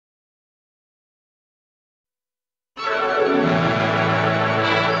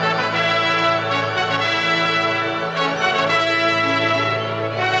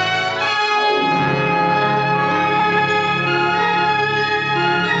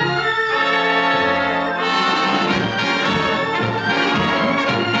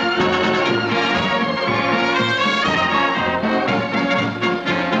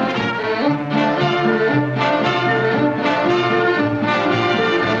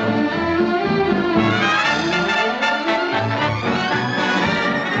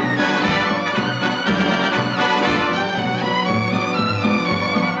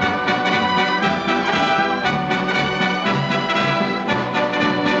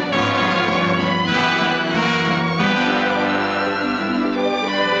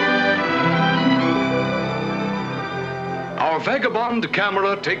vagabond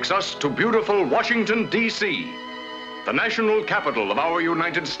camera takes us to beautiful Washington, D.C., the national capital of our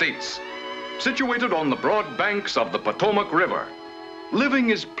United States. Situated on the broad banks of the Potomac River, living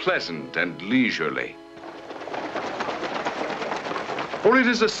is pleasant and leisurely. For it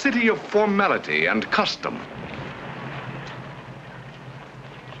is a city of formality and custom.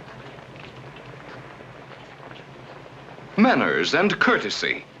 Manners and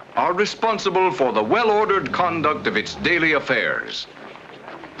courtesy are responsible for the well-ordered conduct of its daily affairs.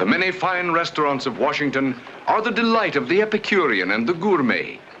 The many fine restaurants of Washington are the delight of the Epicurean and the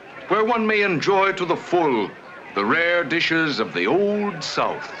gourmet, where one may enjoy to the full the rare dishes of the Old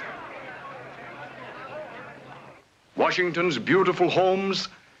South. Washington's beautiful homes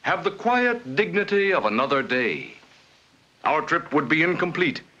have the quiet dignity of another day. Our trip would be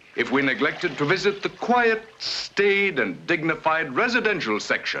incomplete if we neglected to visit the quiet, staid, and dignified residential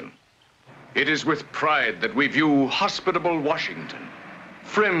section. It is with pride that we view hospitable Washington,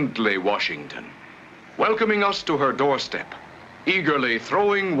 friendly Washington, welcoming us to her doorstep, eagerly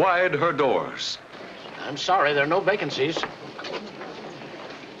throwing wide her doors. I'm sorry, there are no vacancies.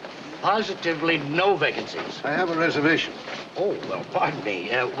 Positively no vacancies. I have a reservation. Oh, well, pardon me.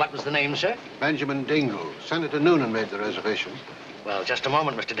 What was the name, sir? Benjamin Dingle. Senator Noonan made the reservation. Well, just a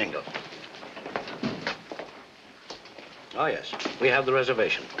moment, Mr. Dingle. Oh, yes, we have the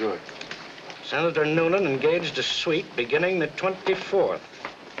reservation. Good. Senator Noonan engaged a suite beginning the 24th.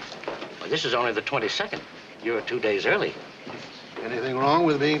 Well, this is only the 22nd. You're 2 days early. Anything wrong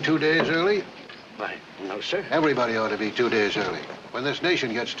with being 2 days early? Why, no, sir. Everybody ought to be 2 days early. When this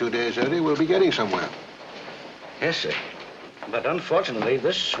nation gets 2 days early, we'll be getting somewhere. Yes, sir. But unfortunately,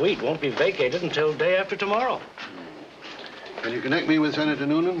 this suite won't be vacated until day after tomorrow. Can you connect me with Senator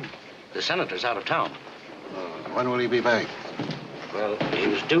Noonan? The senator's out of town. When will he be back? Well, he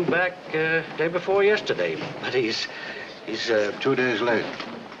was due back day before yesterday, but he's 2 days late.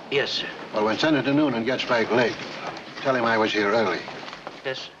 Yes, sir. Well, when Senator Noonan gets back late, tell him I was here early.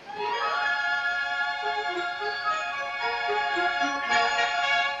 Yes, sir.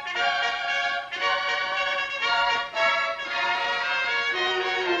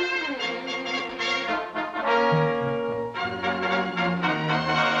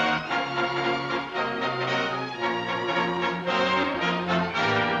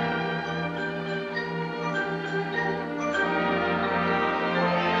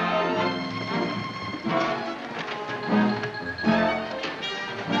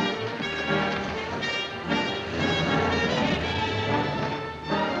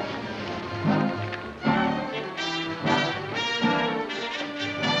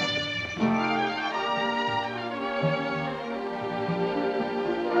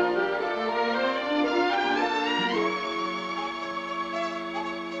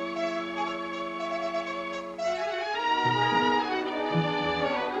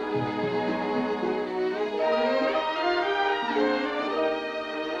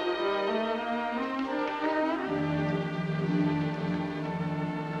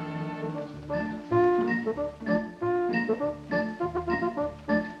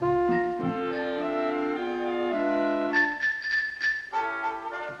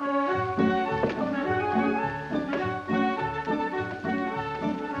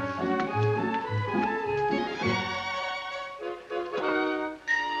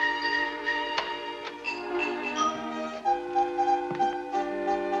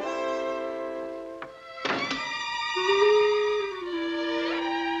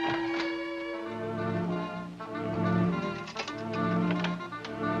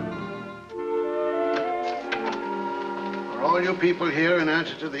 All you people here in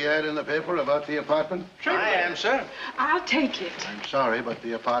answer to the ad in the paper about the apartment? Sure. I am, sir. I'll take it. I'm sorry, but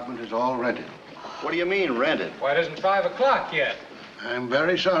the apartment is all rented. What do you mean, rented? Why, it isn't 5 o'clock yet. I'm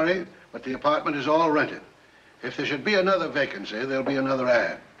very sorry, but the apartment is all rented. If there should be another vacancy, there'll be another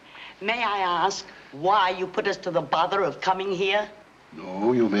ad. May I ask why you put us to the bother of coming here?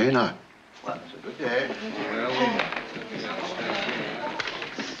 No, you may not. Well, it's a good day.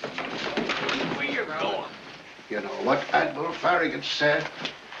 You know what Admiral Farragut said?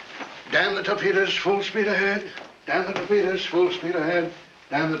 Damn the torpedoes, full speed ahead. Damn the torpedoes, full speed ahead.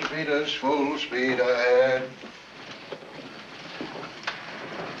 Damn the torpedoes, full speed ahead.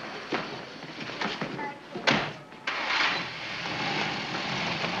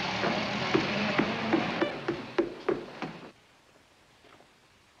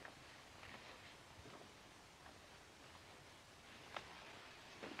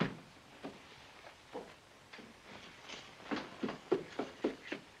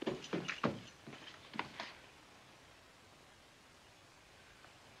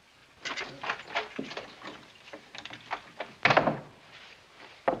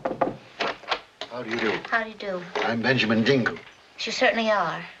 How do you do? I'm Benjamin Dingle. You certainly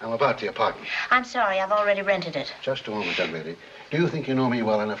are. I'm about the apartment. I'm sorry, I've already rented it. Just a moment, young lady. Do you think you know me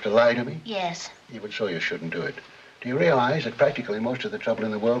well enough to lie to me? Yes. Even so, you shouldn't do it. Do you realize that practically most of the trouble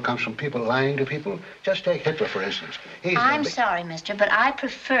in the world comes from people lying to people? Just take Hitler, for instance. I'm sorry, mister, but I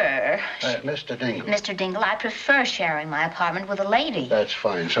prefer... Mr. Dingle. Mr. Dingle, I prefer sharing my apartment with a lady. That's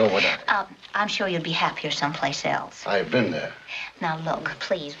fine. So would I. I'm sure you'd be happier someplace else. I've been there. Now, look,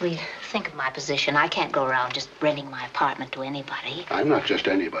 please, think of my position. I can't go around just renting my apartment to anybody. I'm not just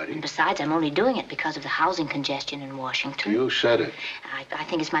anybody. Besides, I'm only doing it because of the housing congestion in Washington. You said it. I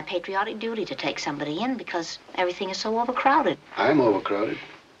think it's my patriotic duty to take somebody in because everything is so overcrowded. I'm overcrowded.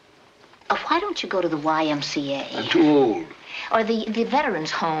 Why don't you go to the YMCA? I'm too old. Or the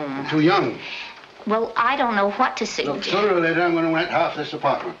veterans' home? I'm too young. Well, I don't know what to say. Look, sooner or later, I'm going to rent half this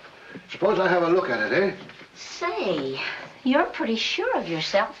apartment. Suppose I have a look at it, eh? Say, you're pretty sure of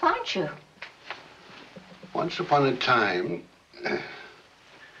yourself, aren't you? Once upon a time...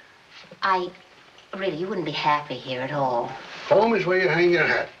 You wouldn't be happy here at all. Home is where you hang your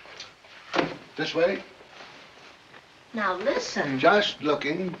hat. This way? Now, listen. Just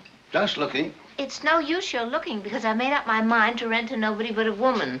looking. Just looking. It's no use you're looking because I made up my mind to rent to nobody but a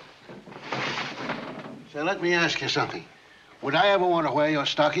woman. So let me ask you something. Would I ever want to wear your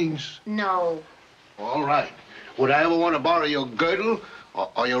stockings? No. All right. Would I ever want to borrow your girdle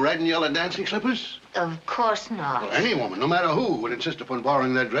or your red and yellow dancing slippers? Of course not. Well, any woman, no matter who, would insist upon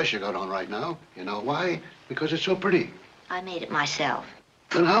borrowing that dress you got on right now. You know why? Because it's so pretty. I made it myself.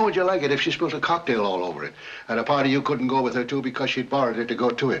 Then how would you like it if she spilled a cocktail all over it? At a party you couldn't go with her to because she'd borrowed it to go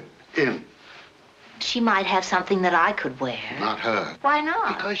to it. She might have something that I could wear. Not her. Why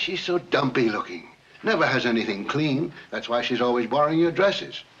not? Because she's so dumpy looking. Never has anything clean. That's why she's always borrowing your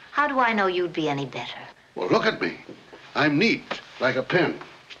dresses. How do I know you'd be any better? Well, look at me. I'm neat, like a pin.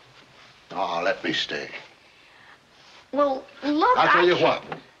 Oh, let me stay. Well, look, I'll tell you what.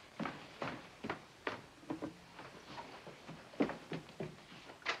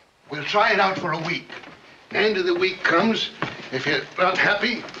 We'll try it out for a week. End of the week comes. If you're not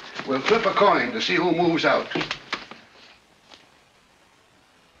happy, we'll flip a coin to see who moves out.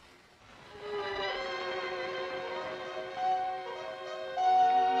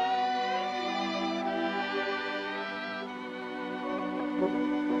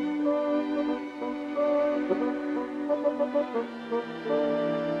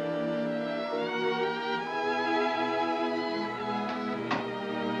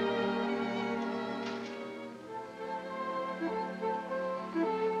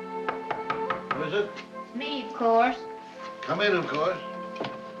 Me, of course. Come in, of course.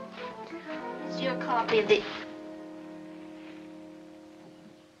 It's your copy of the...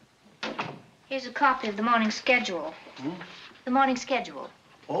 Here's a copy of the morning schedule. The morning schedule.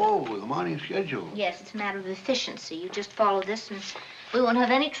 Oh, the morning schedule. Yes, it's a matter of efficiency. You just follow this and we won't have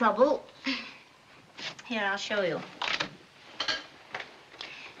any trouble. Here, I'll show you.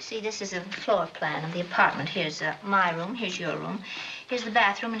 See, this is a floor plan of the apartment. Here's my room, here's your room. Here's the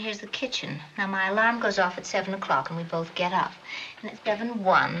bathroom, and here's the kitchen. Now, my alarm goes off at 7 o'clock, and we both get up. And at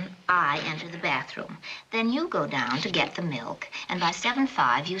 7:01, I enter the bathroom. Then you go down to get the milk, and by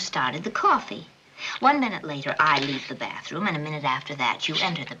 7:05, you started the coffee. 1 minute later, I leave the bathroom, and a minute after that, you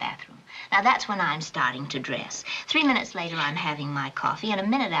enter the bathroom. Now, that's when I'm starting to dress. 3 minutes later, I'm having my coffee, and a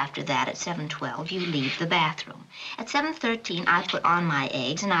minute after that, at 7:12, you leave the bathroom. At 7:13, I put on my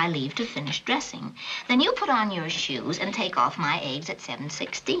eggs, and I leave to finish dressing. Then you put on your shoes and take off my eggs at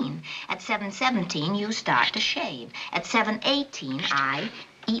 7:16. At 7:17, you start to shave. At 7:18, I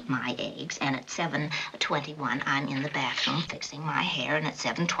eat my eggs, and at 7:21, I'm in the bathroom fixing my hair, and at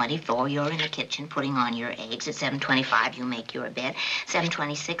 7:24, you're in the kitchen putting on your eggs. At 7:25, you make your bed.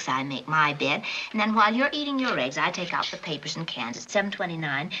 7:26, I make my bed, and then while you're eating your eggs, I take out the papers and cans. At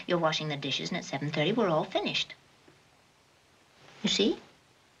 7:29, you're washing the dishes, and at 7:30, we're all finished. You see?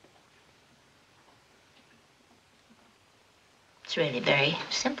 It's really very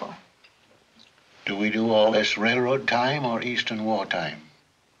simple. Do we do all this railroad time or Eastern War time?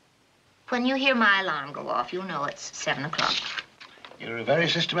 When you hear my alarm go off, you know it's 7 o'clock. You're a very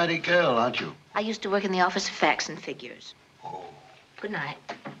systematic girl, aren't you? I used to work in the Office of Facts and Figures. Oh. Good night.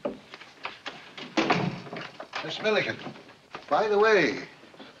 Miss Milliken, by the way,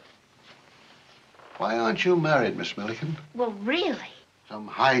 why aren't you married, Miss Milliken? Well, really? Some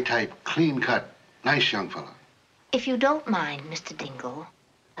high-type, clean-cut, nice young fellow. If you don't mind, Mr. Dingle.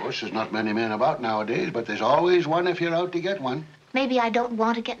 Of course, there's not many men about nowadays, but there's always one if you're out to get one. Maybe I don't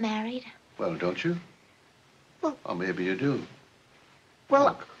want to get married. Well, don't you? Well... Or maybe you do.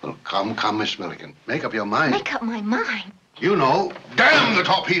 Well... Well, come, Miss Milliken. Make up your mind. Make up my mind? You know, damn the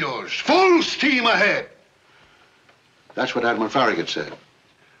torpedoes! Full steam ahead! That's what Admiral Farragut said.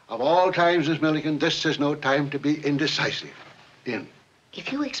 Of all times, Miss Milligan, this is no time to be indecisive. In.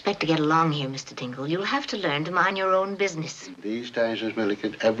 If you expect to get along here, Mr. Dingle, you'll have to learn to mind your own business. In these times, Miss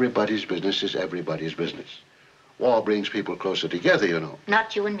Milligan, everybody's business is everybody's business. War brings people closer together, you know.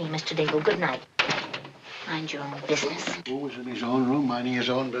 Not you and me, Mr. Dingle. Good night. Mind your own business. Who was in his own room minding his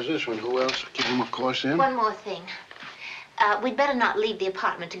own business when who else came, of course, in? One more thing. We'd better not leave the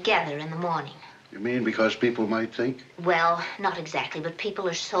apartment together in the morning. You mean because people might think? Well, not exactly, but people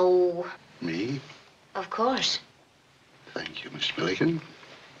are so... Me? Of course. Thank you, Miss Milligan.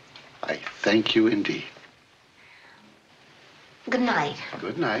 I thank you indeed. Good night.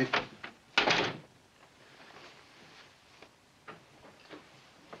 Good night.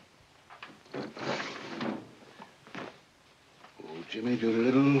 Oh, Jimmy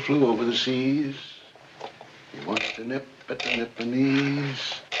Doolittle flew over the seas. He wants to nip at the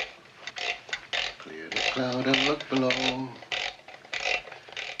Nipponese. Clear the cloud and look below.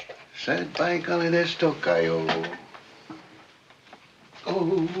 Said, by golly, there's Tokayo.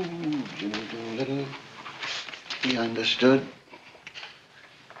 Oh, Jimmy Doolittle, he understood.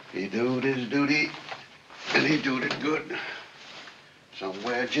 He doed his duty, and he doed it good.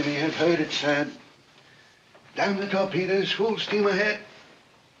 Somewhere Jimmy had heard it said, damn the torpedoes, full steam ahead.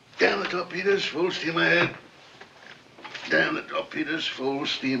 Damn the torpedoes, full steam ahead. Damn the torpedoes, full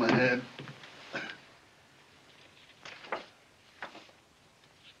steam ahead.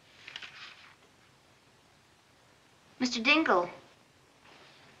 Mr. Dingle.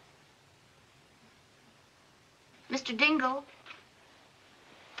 Mr. Dingle.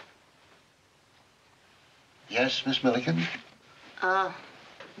 Yes, Miss Milligan?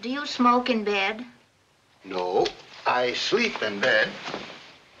 Do you smoke in bed? No, I sleep in bed.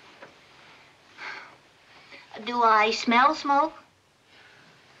 Do I smell smoke?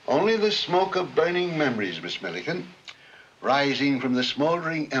 Only the smoke of burning memories, Miss Milligan, rising from the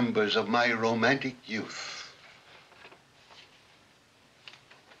smoldering embers of my romantic youth.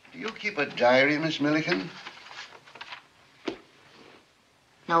 Do you keep a diary, Miss Milligan?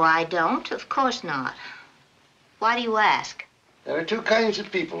 No, I don't. Of course not. Why do you ask? There are two kinds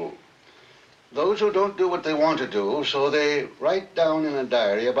of people. Those who don't do what they want to do, so they write down in a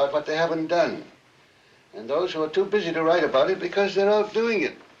diary about what they haven't done. And those who are too busy to write about it because they're out doing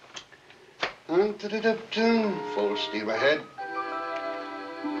it. Full steam ahead.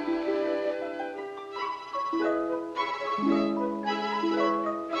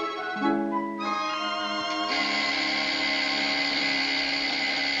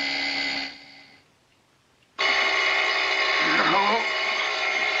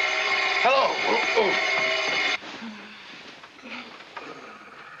 Hello. Oh.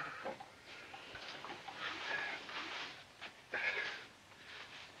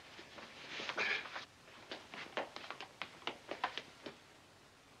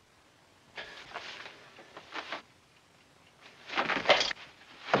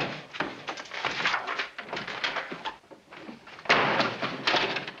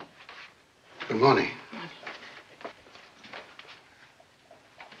 Good morning.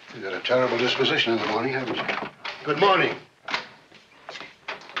 You've got a terrible disposition in the morning, haven't you? Good morning.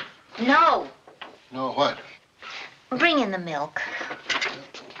 No. No, what? Bring in the milk.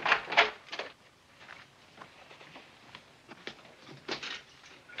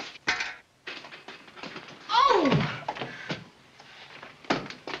 Oh!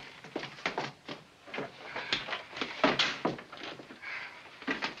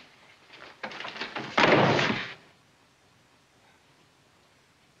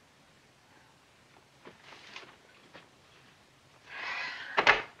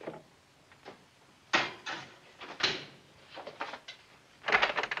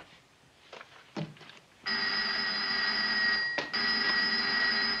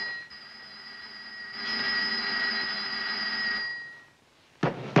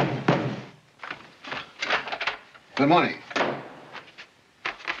 Good morning.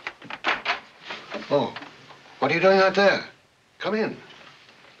 Oh, what are you doing out there? Come in.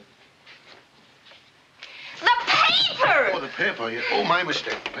 The paper! Oh, the paper. Oh, my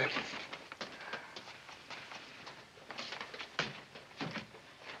mistake. The paper.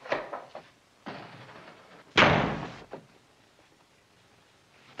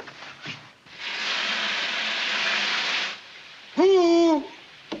 Ooh.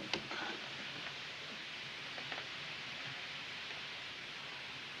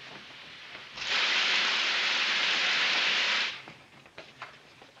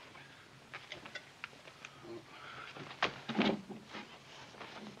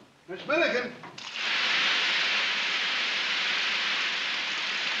 Miss Milligan.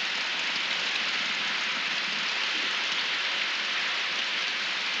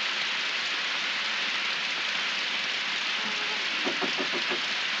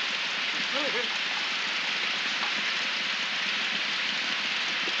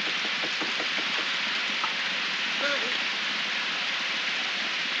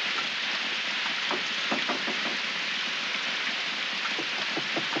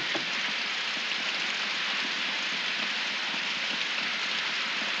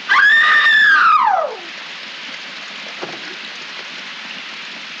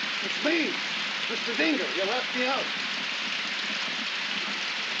 Me, Mr. Dingle. You left me out.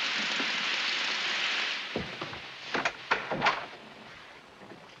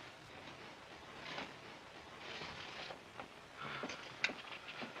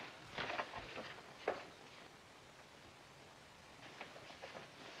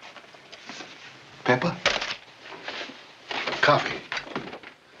 Pepper? Coffee.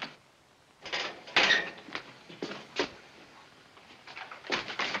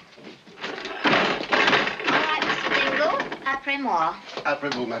 All right, Mr. Dingle. Après-moi.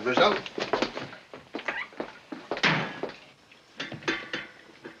 Après-vous, mademoiselle.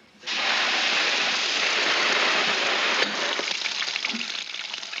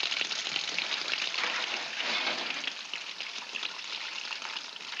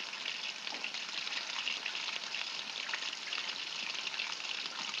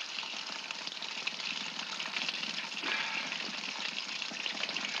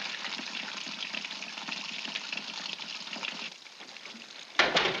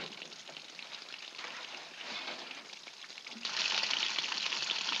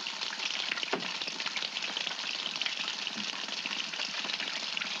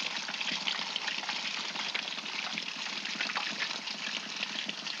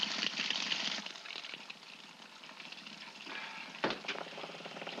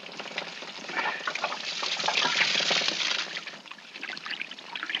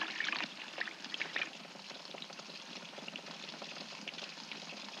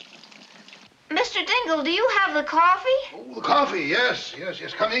 Mr. Dingle, do you have the coffee? Oh, the coffee, yes.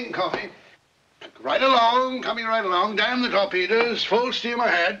 Coming, coffee. Right along, coming right along. Damn the torpedoes, full steam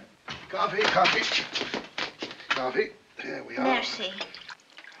ahead. Coffee. Coffee. There we are. Merci.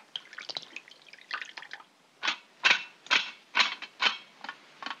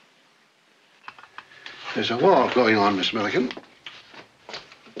 There's a war going on, Miss Milliken.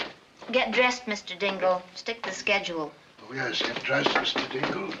 Get dressed, Mr. Dingle. Stick to the schedule. Oh, yes, get dressed, Mr.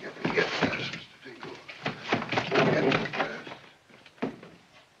 Dingle. Get dressed, Mr. Dingle. Get dressed.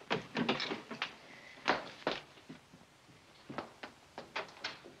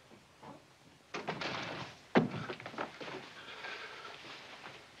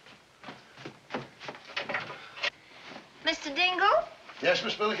 Mr. Dingle, Yes,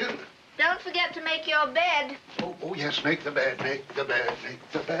 Miss Milliken? don't forget to make your bed. Oh, yes, make the bed, make the bed,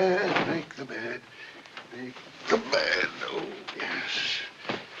 make the bed, make the bed, make the bed. Oh, yes.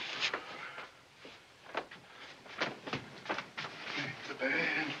 Make the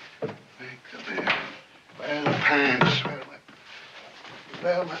bed, make the bed. Where are the pants?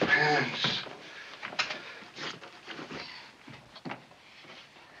 Where are my pants?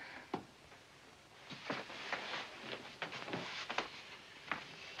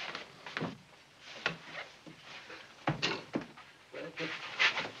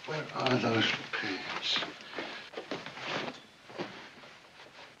 Where are those pants?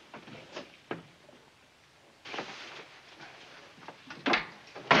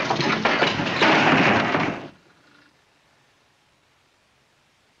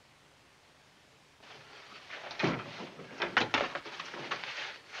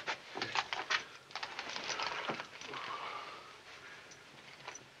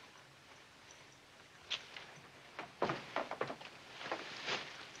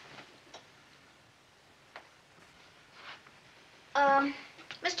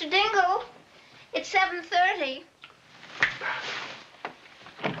 Mr. Dingle, it's 7:30.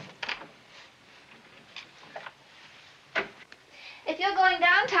 If you're going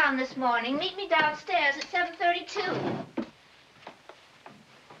downtown this morning, meet me downstairs at 7:32.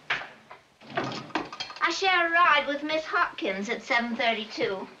 I share a ride with Miss Hopkins at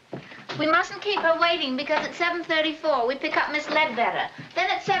 7:32. We mustn't keep her waiting because at 7:34 we pick up Miss Ledbetter. Then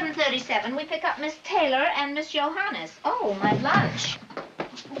at 7:37 we pick up Miss Taylor and Miss Johannes. Oh, my lunch.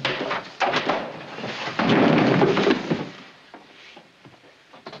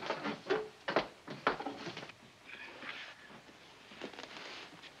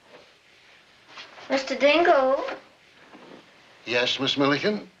 Mr. Dingle, Yes, Miss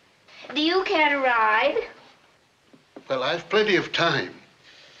Milliken? do you care to ride? Well, I've plenty of time.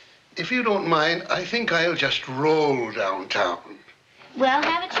 If you don't mind, I think I'll just roll downtown. Well,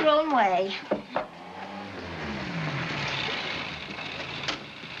 have it your own way.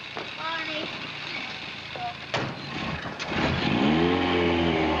 Barney.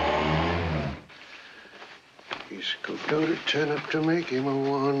 He's scooped out a turnip to make him a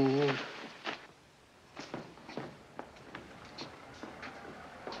one.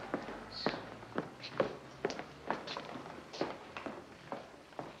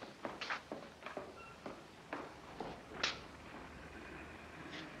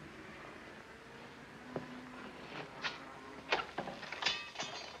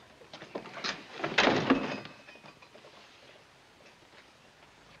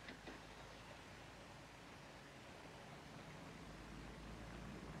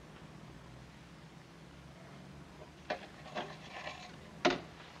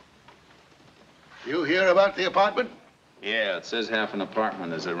 You hear about the apartment? Yeah, it says half an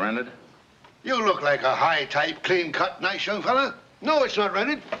apartment. Is it rented? You look like a high-type, clean-cut, nice young fella. No, it's not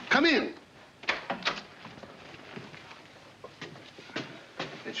rented. Come in.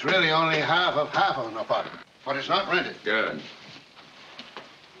 It's really only half of an apartment, but it's not rented. Good.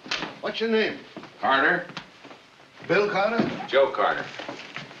 What's your name? Carter? Bill Carter? Joe Carter.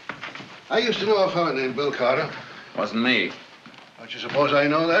 I used to know a fella named Bill Carter. Wasn't me. Don't you suppose I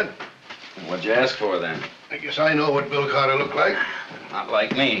know that? What'd you ask for, then? I guess I know what Bill Carter looked like. Not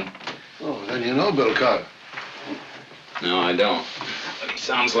like me. Oh, then you know Bill Carter. No, I don't. But he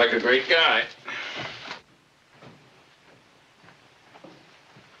sounds like a great guy.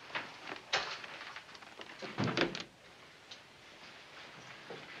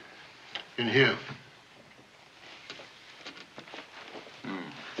 In here.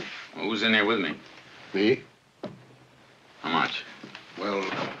 Well, who's in here with me? Me? How much? Well,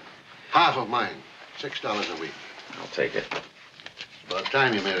 half of mine. $6 a week. I'll take it. About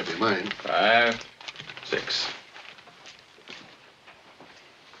time you made up your mind. 5, 6.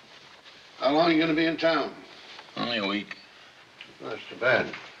 How long are you going to be in town? Only a week. That's too bad.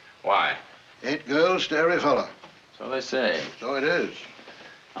 Why? 8 girls to every fella. So they say. So it is.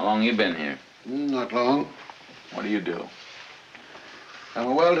 How long you been here? Not long. What do you do? I'm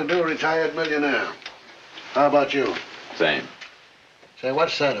a well-to-do retired millionaire. How about you? Same. Say,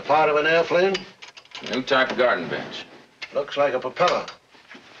 what's that, a part of an airplane? New type of garden bench. Looks like a propeller.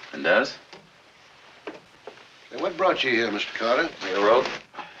 It does? Say, what brought you here, Mr. Carter? Railroad?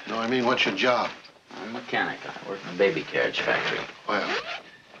 No, I mean, what's your job? I'm a mechanic. I work in a baby carriage factory. Where?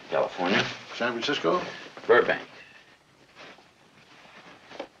 California. San Francisco? Burbank.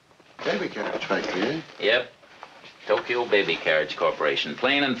 Baby carriage factory, eh? Yep. Tokyo Baby Carriage Corporation.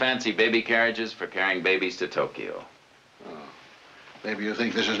 Plain and fancy baby carriages for carrying babies to Tokyo. Oh. Maybe you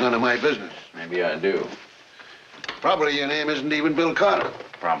think this is none of my business. Maybe I do. Probably your name isn't even Bill Carter.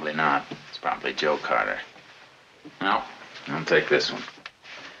 Probably not. It's probably Joe Carter. No, I'll take this one.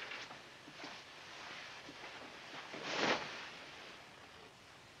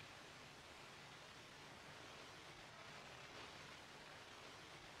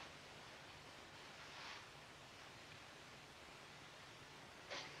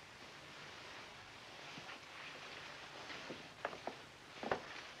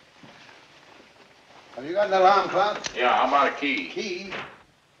 Have you got an alarm clock? Yeah, how about a key? Key?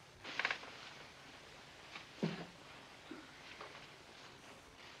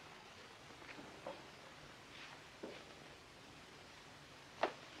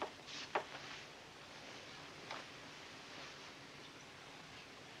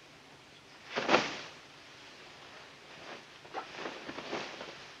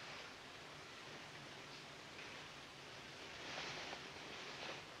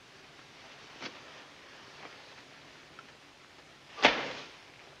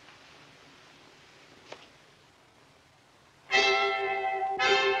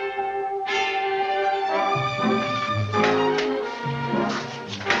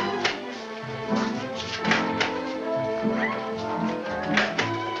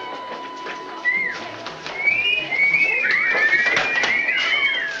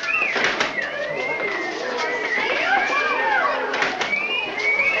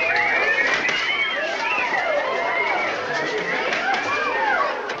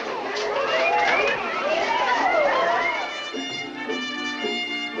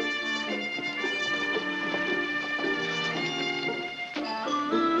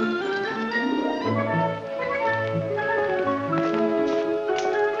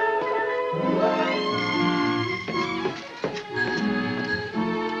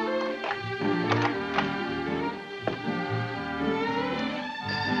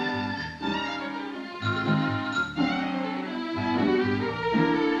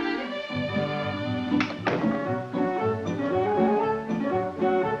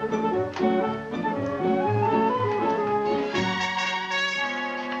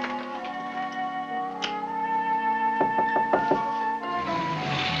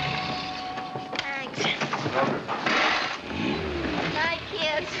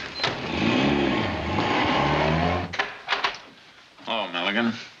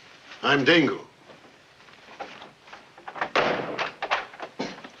 I'm Dingle.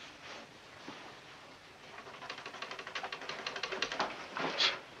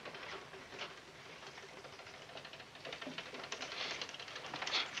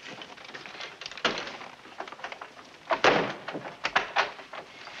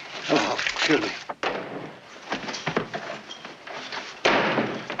 Oh, excuse me.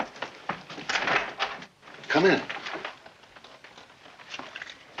 Come in.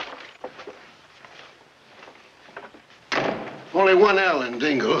 only one L in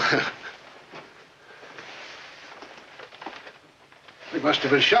Dingle. We must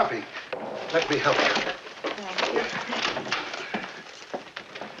have been shopping. Let me help you. Thank you.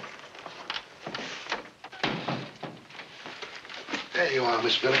 There you are,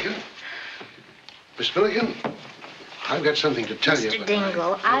 Miss Milligan. Miss Milligan, I've got something to tell you. Mr. but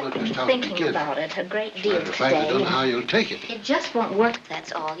Dingle, I I've don't know been just how to thinking begin. about it a great deal Matter of fact, I don't know today. how you'll take it. It just won't work,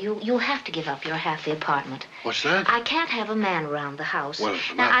 that's all. You'll have to give up your half the apartment. What's that? I can't have a man around the house. Well, as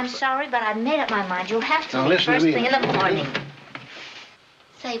a Now, matter I'm of fact- sorry, but I've made up my mind. You'll have to Now, leave listen to first me. thing in the morning.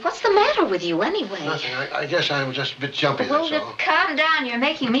 Say, what's the matter with you anyway? Nothing. I guess I was just a bit jumpy, Well, that's all. calm down. You're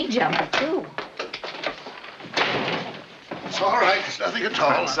making me jump, too. It's all right. It's nothing at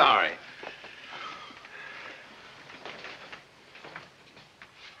all. I'm sorry.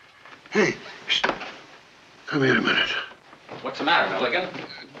 Hey, shh. Come here a minute. What's the matter, Milligan?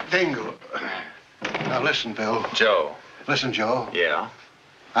 Dingle. Now, listen, Bill. Joe. Listen, Joe. Yeah?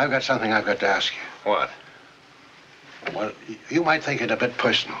 I've got something I've got to ask you. What? Well, you might think it a bit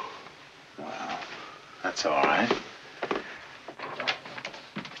personal. Well, that's all right.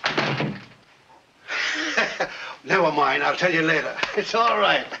 Never mind. I'll tell you later. It's all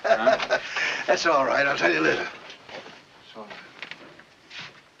right. Huh? That's all right. I'll tell you later. It's all right.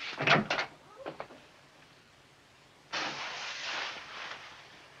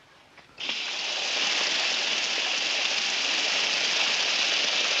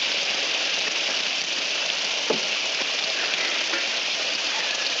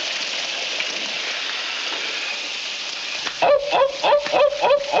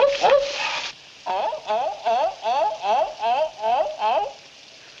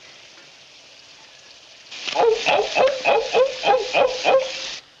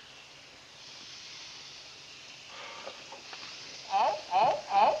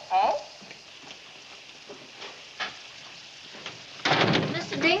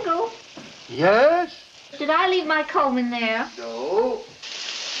 Mr. Dingle, Yes? did I leave my comb in there? No.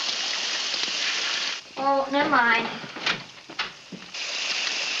 Oh, never mind.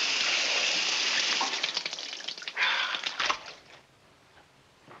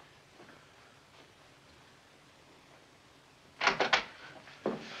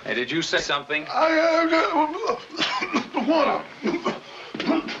 Hey, did you say something? Water.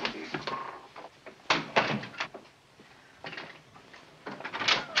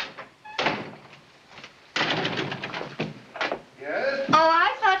 Yes? Oh,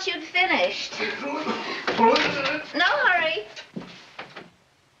 I thought you'd finished. No hurry.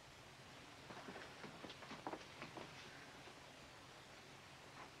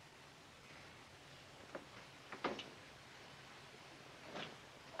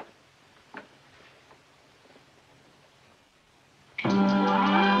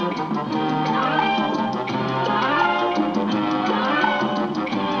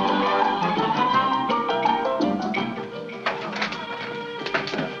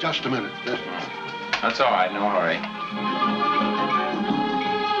 Just a minute. That's all right, no hurry.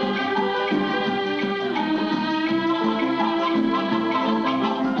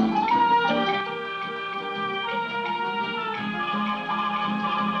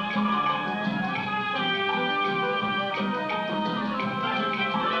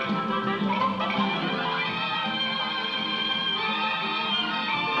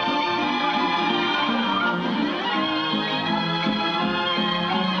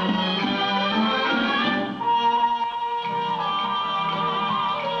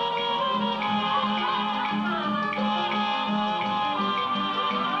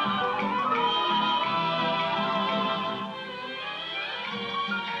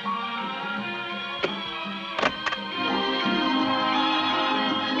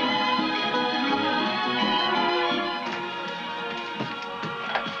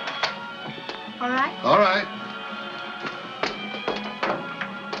 All right? All right.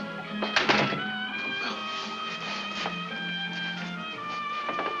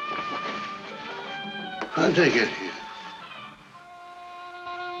 How'd they get here?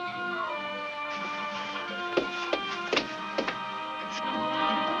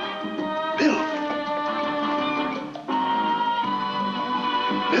 Bill.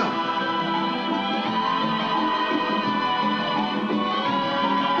 Bill.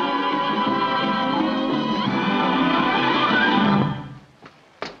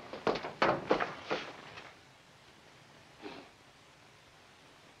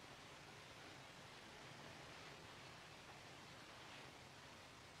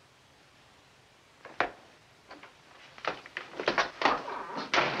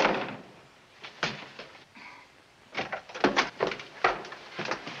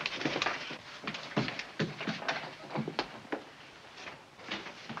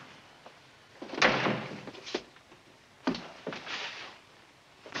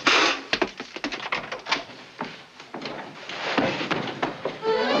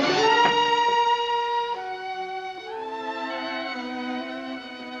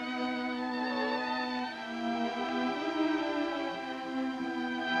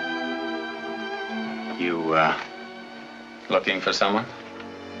 You, looking for someone?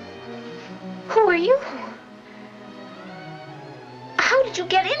 Who are you? How did you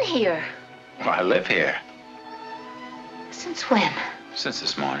get in here? Well, I live here. Since when? Since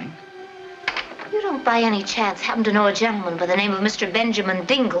this morning. You don't by any chance happen to know a gentleman by the name of Mr. Benjamin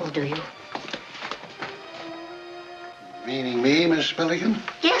Dingle, do you? Meaning me, Miss Milligan?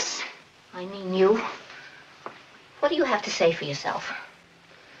 Yes, I mean you. What do you have to say for yourself?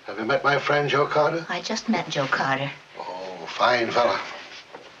 Have you met my friend Joe Carter? I just met Joe Carter. Oh, fine fella.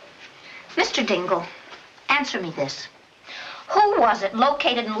 Mr. Dingle, answer me this. Who was it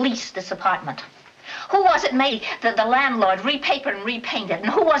located and leased this apartment? Who was it made the landlord repaper and repaint it? And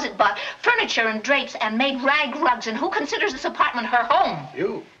who was it bought furniture and drapes and made rag rugs? And who considers this apartment her home?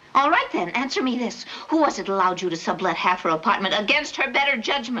 You. All right, then, answer me this. Who was it allowed you to sublet half her apartment against her better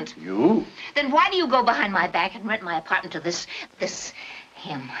judgment? You? Then why do you go behind my back and rent my apartment to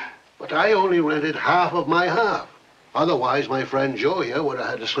him? But I only rented half of my half. Otherwise, my friend Joe here would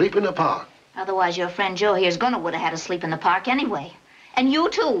have had to sleep in the park. Otherwise, your friend Joe here's would have had to sleep in the park anyway. And you,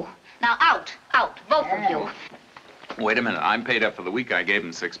 too. Now, out, both of you. Wait a minute. I'm paid up for the week. I gave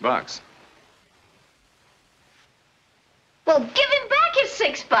him $6. Well, give him back his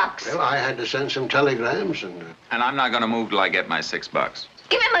 $6. Well, I had to send some telegrams and... And I'm not going to move till I get my $6.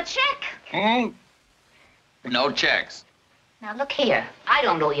 Give him a check. No checks. Now, look here. I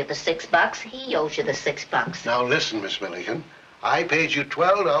don't owe you the $6. He owes you the $6. Now, listen, Miss Milligan. I paid you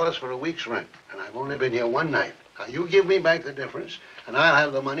 $12 for a week's rent, and I've only been here one night. Now, you give me back the difference, and I'll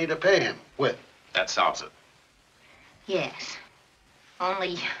have the money to pay him with. That solves it. Yes.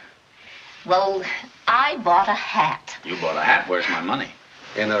 Only, well, I bought a hat. You bought a hat. Where's my money?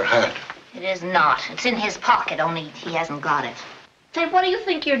 In her hat. It is not. It's in his pocket, only he hasn't got it. Say, what do you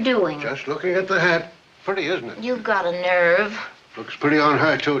think you're doing? Just looking at the hat. Pretty, isn't it? You've got a nerve. Looks pretty on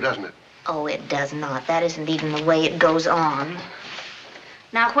her, too, doesn't it? Oh, it does not. That isn't even the way it goes on.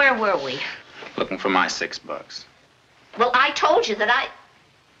 Now, where were we? Looking for my $6. Well, I told you that I...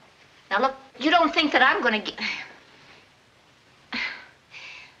 Now, look, you don't think that I'm going to get...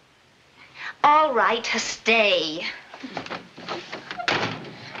 All right, stay.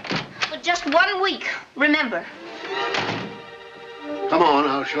 But just 1 week, remember. Come on,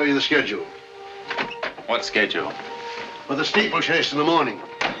 I'll show you the schedule. What schedule? For the steeplechase in the morning.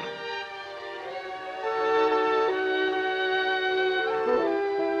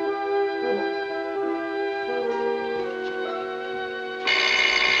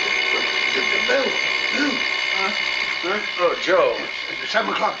 Oh, Joe. It's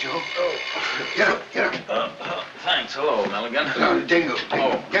 7 o'clock, Joe. Oh. Get up. Thanks. Hello, Milligan. Dingle.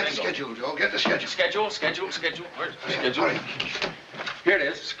 Oh, Get Dingle. the schedule, Joe. Get the schedule. Schedule. Where's the schedule? Hurry. Here it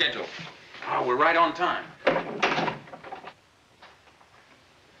is, schedule. Oh, we're right on time.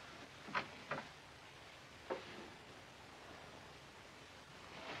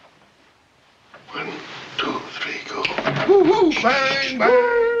 1, 2, 3, go. Woo-hoo! Bang,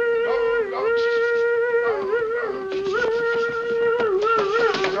 bang!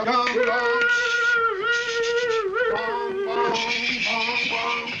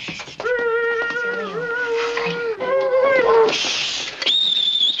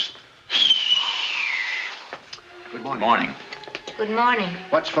 Good morning. Good morning.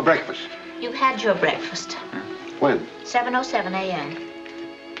 What's for breakfast? You've had your breakfast. When? 7:07 a.m.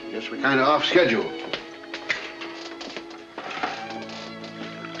 Guess we're kind of off schedule.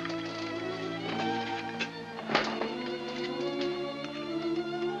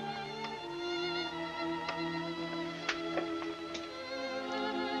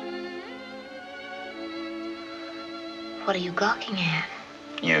 What are you gawking at?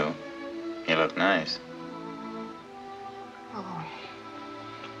 You look nice. Oh,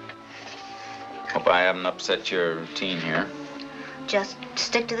 Hope I haven't upset your routine here. just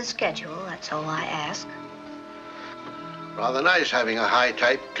stick to the schedule. That's all I ask. Rather nice having a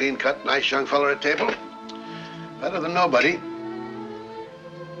high-type, clean-cut, nice young fella at table. Better than nobody.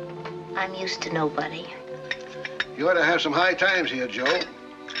 I'm used to nobody. You ought to have some high times here, Joe.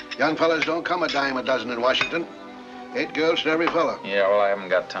 Young fellas don't come a dime a dozen in Washington. 8 girls to every fella. Yeah, well, I haven't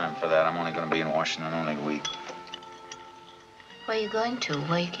got time for that. I'm only going to be in Washington only a week. Where are you going to?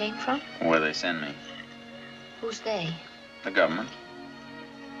 Where you came from? Where they send me. Who's they? The government.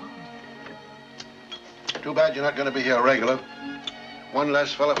 Too bad you're not going to be here regular. One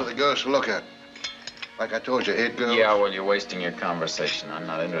less fella for the girls to look at. Like I told you, 8 girls. Yeah, well, you're wasting your conversation. I'm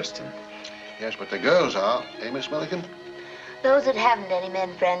not interested. Yes, but the girls are. Eh, Miss Milligan? Those that haven't any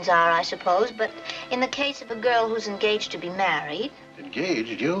men friends are, I suppose. But in the case of a girl who's engaged to be married...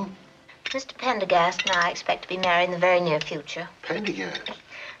 Engaged, you? Mr. Pendergast and I expect to be married in the very near future. Pendergast?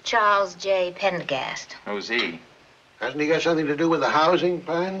 Charles J. Pendergast. Who's he? Hasn't he got something to do with the housing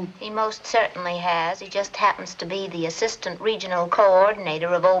plan? He most certainly has. He just happens to be the assistant regional coordinator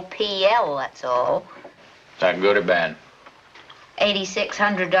of OPL, that's all. Is that good or bad?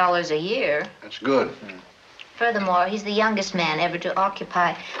 $8,600 a year. That's good. Furthermore, he's the youngest man ever to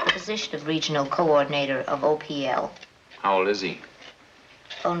occupy the position of regional coordinator of OPL. How old is he?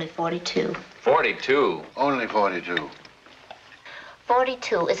 Only 42. 42. Only 42.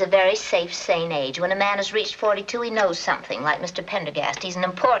 42 is a very safe, sane age. When a man has reached 42, he knows something, like Mr. Pendergast. He's an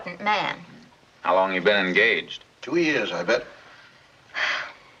important man. How long you been engaged? 2 years, I bet.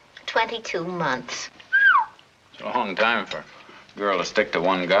 22 months. It's a long time for a girl to stick to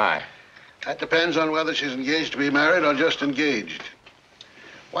one guy. That depends on whether she's engaged to be married or just engaged.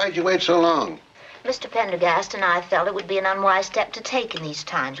 Why'd you wait so long? Mr. Pendergast and I felt it would be an unwise step to take in these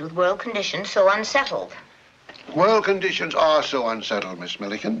times with world conditions so unsettled. World conditions are so unsettled, Miss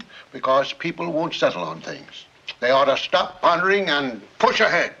Milliken, because people won't settle on things. They ought to stop pondering and push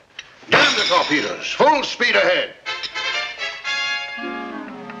ahead. Damn the torpedoes, full speed ahead.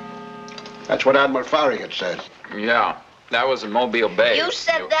 That's what Admiral Farragut said. Yeah, that was in Mobile Bay. You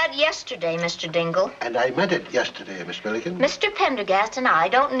said that yesterday, Mr. Dingle. And I meant it yesterday, Miss Milliken. Mr. Pendergast and I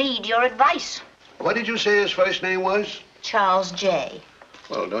don't need your advice. What did you say his first name was? Charles J.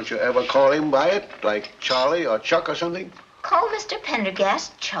 Well, don't you ever call him by it, like Charlie or Chuck or something? Call Mr.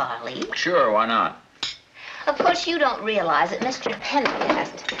 Pendergast Charlie. Sure, why not? Of course, you don't realize that Mr.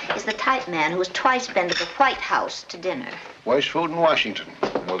 Pendergast is the type man who has twice been to the White House to dinner. Worst food in Washington.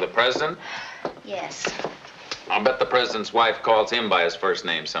 With the president? Yes. I'll bet the president's wife calls him by his first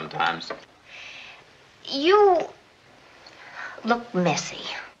name sometimes. You look messy.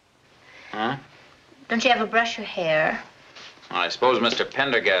 Huh? Don't you ever brush your hair? I suppose Mr.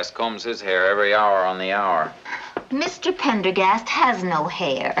 Pendergast combs his hair every hour on the hour. Mr. Pendergast has no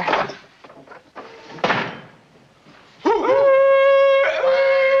hair.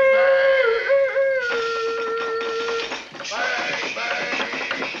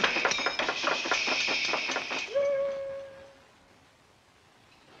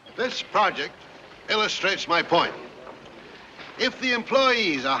 This project illustrates my point. If the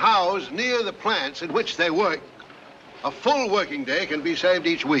employees are housed near the plants in which they work, a full working day can be saved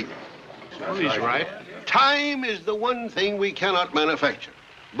each week. He's right. Time is the one thing we cannot manufacture,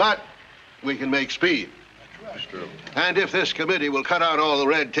 but we can make speed. That's true. And if this committee will cut out all the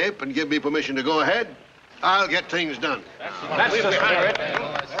red tape and give me permission to go ahead, I'll get things done. That's the spirit.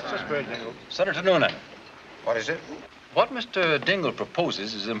 That's the spirit, Dingle. Senator Noonan, What is it? what Mr. Dingle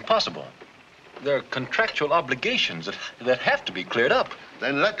proposes is impossible. There are contractual obligations that have to be cleared up.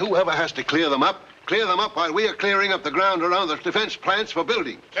 Then let whoever has to clear them up while we are clearing up the ground around the defense plants for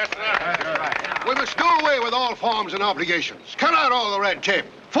building. That's right. We must do away with all forms and obligations. Cut out all the red tape.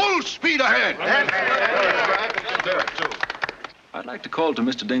 Full speed ahead. I'd like to call to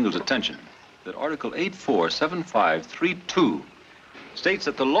Mr. Dingle's attention that Article 847532 states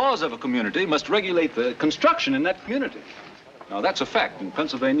that the laws of a community must regulate the construction in that community. Now, that's a fact in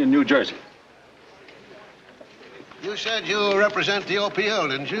Pennsylvania and New Jersey. You said you represent the OPL,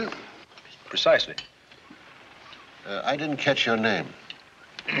 didn't you? Precisely. I didn't catch your name.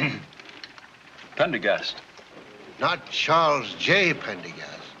 Pendergast. Not Charles J.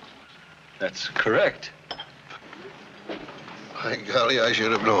 Pendergast. That's correct. By golly, I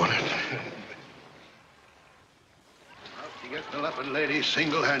should have known it. Out to get the leopard lady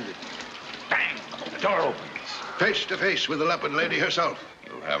single-handed. Bang! The door opens. Face to face with the leopard lady herself.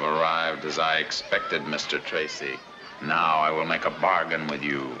 You have arrived as I expected, Mr. Tracy. Now I will make a bargain with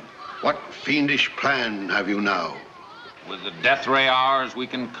you. What fiendish plan have you now? With the death ray ours, we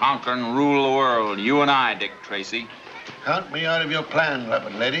can conquer and rule the world. You and I, Dick Tracy. Count me out of your plan,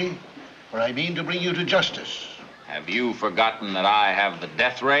 leopard lady, for I mean to bring you to justice. Have you forgotten that I have the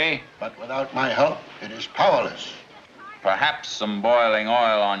death ray? But without my help, it is powerless. Perhaps some boiling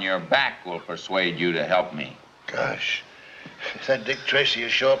oil on your back will persuade you to help me. Gosh, that Dick Tracy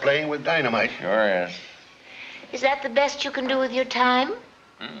is sure playing with dynamite. Sure is. Is that the best you can do with your time?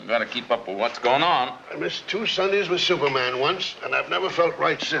 Gotta keep up with what's going on. I missed 2 Sundays with Superman once, and I've never felt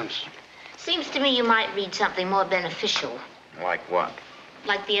right since. Seems to me you might read something more beneficial. Like what?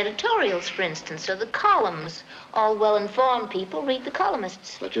 Like the editorials, for instance, or the columns. All well-informed people read the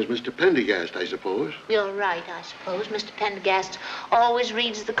columnists. Such as Mr. Pendergast, I suppose. You're right, I suppose. Mr. Pendergast always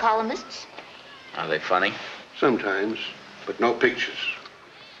reads the columnists. Are they funny? Sometimes, but no pictures.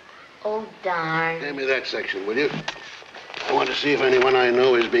 Oh, darn. Hand me that section, will you? I want to see if anyone I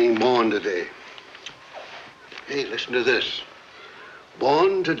know is being born today. Hey, listen to this.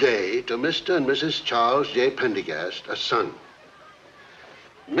 Born today to Mr. and Mrs. Charles J. Pendergast, a son.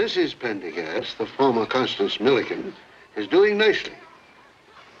 Mrs. Pendergast, the former Constance Milliken, is doing nicely.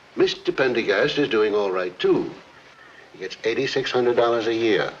 Mr. Pendergast is doing all right, too. He gets $8,600 a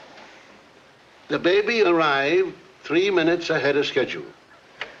year. The baby arrived 3 minutes ahead of schedule.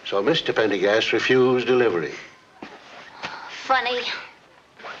 So Mr. Pendergast refused delivery. Funny.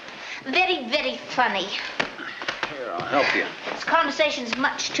 Very, very funny. Here, I'll help you. This conversation's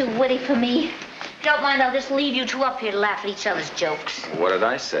much too witty for me. If you don't mind, I'll just leave you two up here to laugh at each other's jokes. What did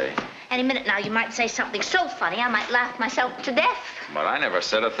I say? Any minute now, you might say something so funny, I might laugh myself to death. But I never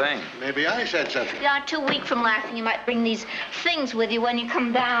said a thing. Maybe I said something. If you are too weak from laughing, you might bring these things with you when you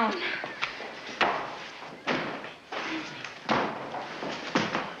come down.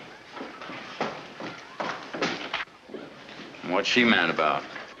 What's she mad about?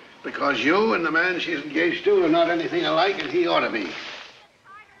 Because you and the man she's engaged to are not anything alike, and he ought to be.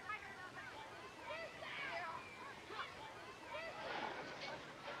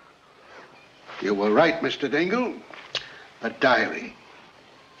 You were right, Mr. Dingle. A diary.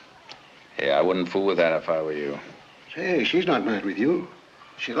 Hey, I wouldn't fool with that if I were you. Say, she's not mad with you.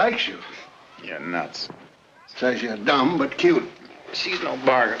 She likes you. You're nuts. Says you're dumb but cute. She's no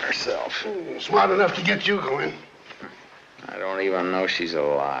bargain herself. Smart enough to get you going. I don't even know she's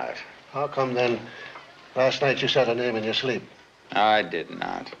alive. How come then last night you said her name in your sleep? I did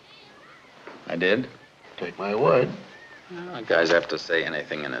not. I did? Take my word. Well, guys have to say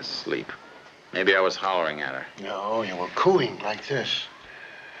anything in his sleep. Maybe I was hollering at her. No, you were cooing like this.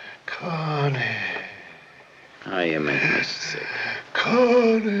 Connie. Oh, you make me sick.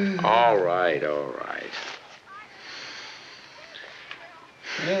 Connie. All right, all right.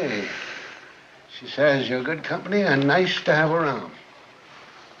 Hey, she says you're good company and nice to have around.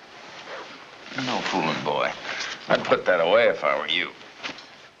 No fooling, boy. I'd put that away if I were you.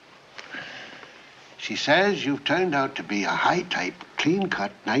 She says you've turned out to be a high-type,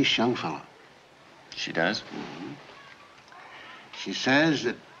 clean-cut, nice young fellow. She does? Mm-hmm. She says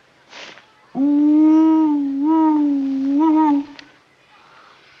that...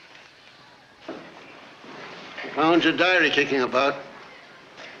 Found your diary kicking about.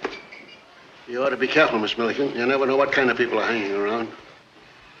 You ought to be careful, Miss Milliken. You never know what kind of people are hanging around.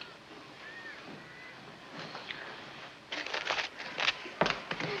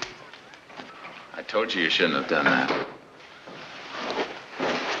 I told you shouldn't have done that.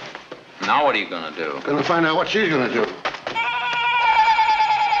 Now what are you gonna do? Gonna find out what she's gonna do.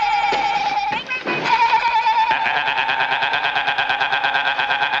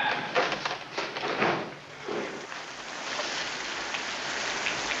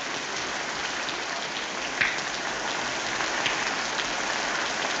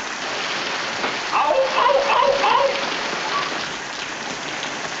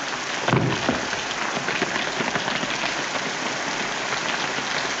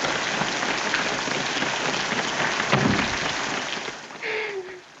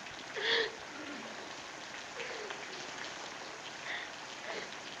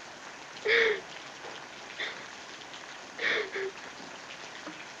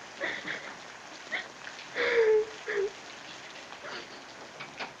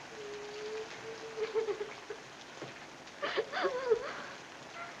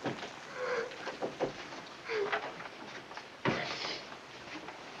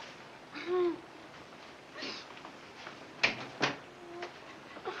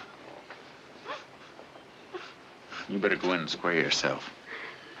 You better go in and square yourself.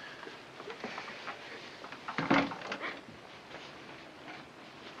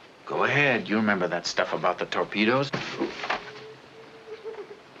 Go ahead. You remember that stuff about the torpedoes?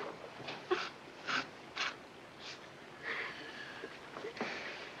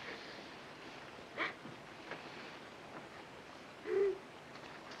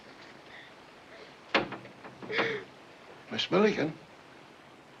 Miss Milliken?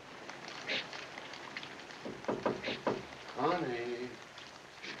 Connie.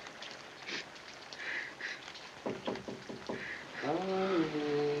 Connie.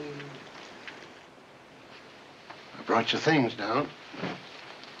 I brought your things down.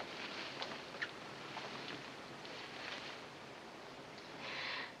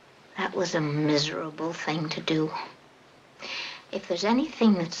 That was a miserable thing to do. If there's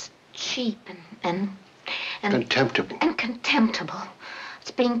anything that's cheap and Contemptible. And contemptible, it's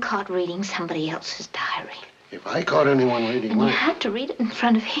being caught reading somebody else's diary. If I caught anyone reading And you mine... had to read it in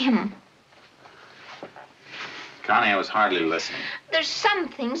front of him. Connie, I was hardly listening. There's some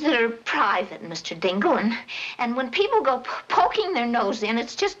things that are private, Mr. Dingle, and when people go poking their nose in,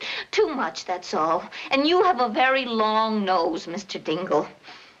 it's just too much, that's all. And you have a very long nose, Mr. Dingle.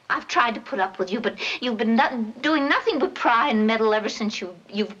 I've tried to put up with you, but you've been doing nothing but pry and meddle ever since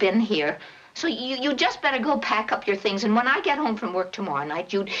you've been here. So you just better go pack up your things, and when I get home from work tomorrow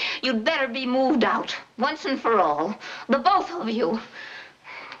night, you'd better be moved out, once and for all. The both of you.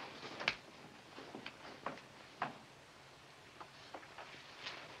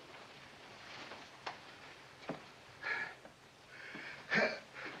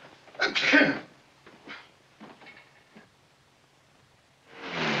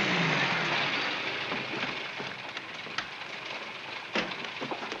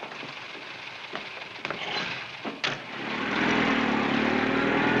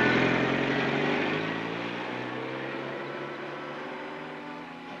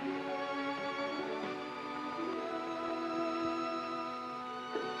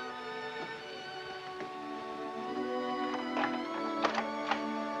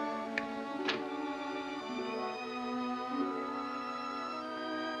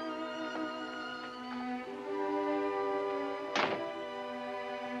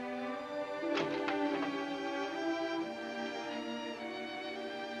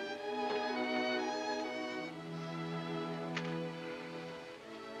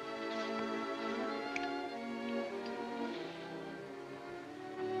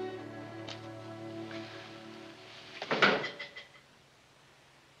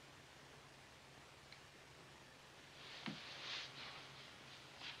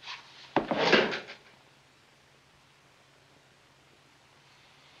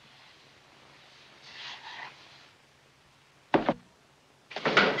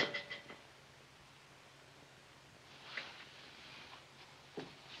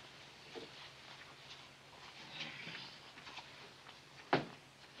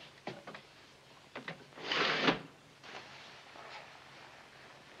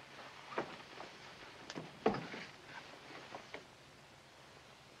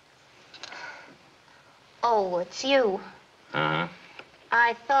 Oh, it's you. Uh-huh.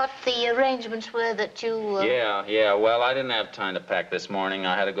 I thought the arrangements were that you... Yeah. Well, I didn't have time to pack this morning.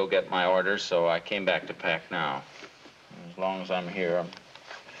 I had to go get my orders, so I came back to pack now. As long as I'm here,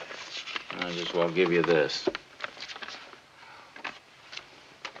 I might as well give you this.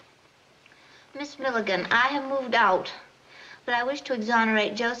 Miss Milligan, I have moved out, but I wish to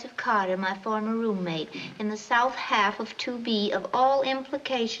exonerate Joseph Carter, my former roommate, in the south half of 2B of all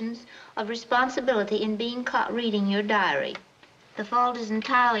implications of responsibility in being caught reading your diary. The fault is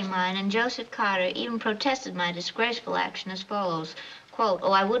entirely mine, and Joseph Carter even protested my disgraceful action as follows, quote,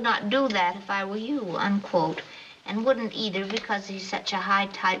 "Oh, I would not do that if I were you," unquote, and wouldn't either because he's such a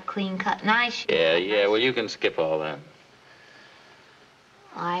high-type, clean-cut, nice... Yeah, well, you can skip all that.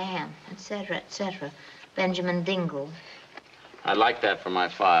 I am, etc., etc. Benjamin Dingle. I'd like that for my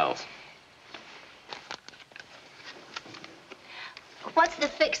files. What's the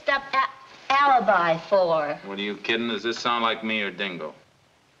fixed-up alibi for? What, are you kidding? Does this sound like me or Dingo?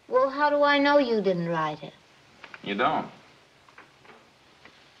 Well, how do I know you didn't write it? You don't.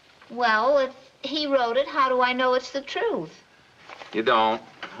 Well, if he wrote it, how do I know it's the truth? You don't,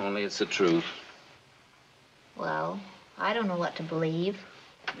 only it's the truth. Well, I don't know what to believe.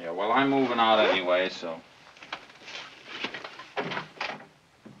 Yeah, well, I'm moving out anyway, so...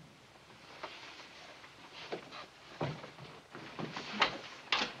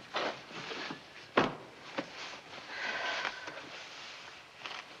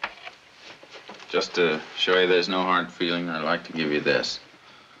 Just to show you there's no hard feeling, I'd like to give you this.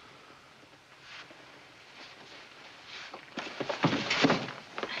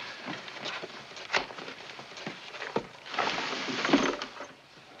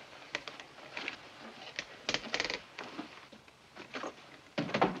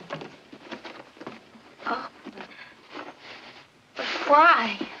 Oh. But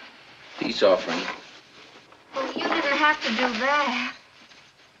why? Peace offering. Well, you didn't have to do that.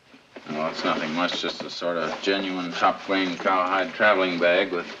 Well, it's nothing much, just a sort of genuine top-grain cowhide traveling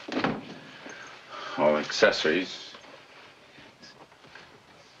bag with all accessories.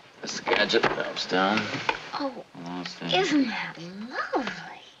 This gadget drops down. Oh, isn't that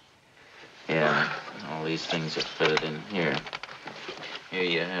lovely? Yeah, all these things are fitted in here. Here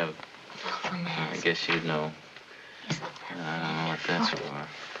you have, I guess you'd know. I don't know what that's for.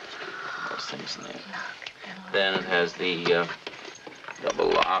 Those things in there. Then it has the double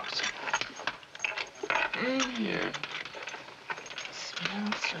locks. Here.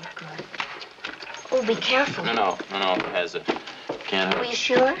 Smells so good. Oh, be careful. No, it has a... Can't have... Are you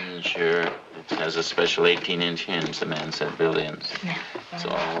sure? Sure. It has a special 18-inch hinge, the man said, built-in. Yeah. So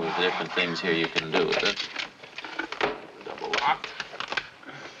all the different things here you can do with it. Double lock.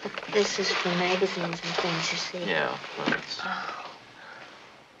 But this is for magazines and things, you see. Yeah, but it's... Oh.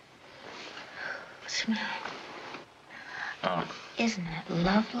 smell. Oh. Isn't it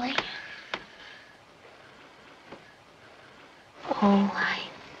lovely? Oh,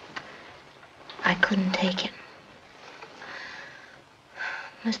 I couldn't take it.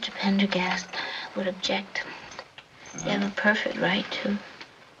 Mr. Pendergast would object. You have a perfect right to.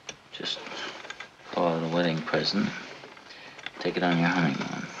 Just call it a wedding present. Take it on your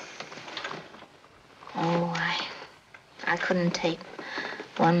honeymoon. Oh, I couldn't take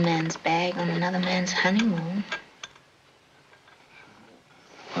one man's bag on another man's honeymoon.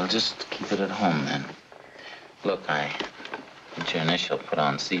 Well, just keep it at home, then. Look, I put your initial put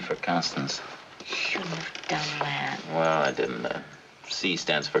on C for Constance. Shouldn't have done that. Well, I didn't. C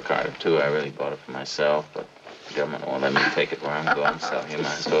stands for Carter, too. I really bought it for myself, but the government won't let me take it where I'm going, so you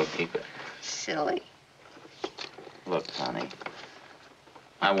might as well keep it. Silly. Look, honey,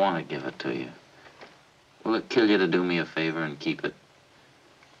 I want to give it to you. Will it kill you to do me a favor and keep it?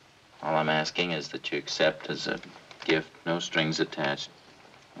 All I'm asking is that you accept as a gift, no strings attached,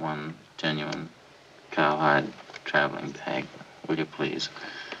 one genuine cowhide traveling bag. Will you please?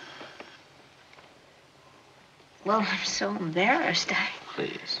 Well, I'm so embarrassed.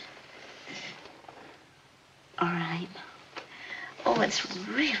 Please. All right. Oh, it's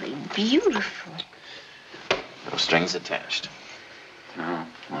really beautiful. No strings attached. No,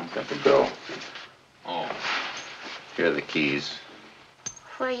 I've got to go. Oh, here are the keys.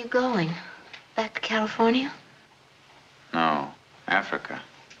 Where are you going? Back to California? No, Africa.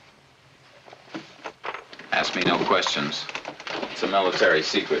 Ask me no questions. It's a military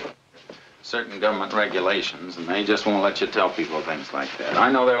secret. Certain government regulations, and they just won't let you tell people things like that.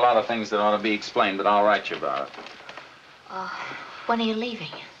 I know there are a lot of things that ought to be explained, but I'll write you about it. When are you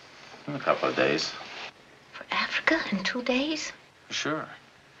leaving? In a couple of days. For Africa in 2 days? Sure.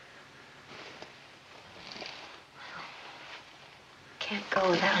 Can't go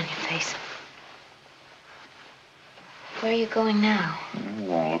with that on your face. Where are you going now? We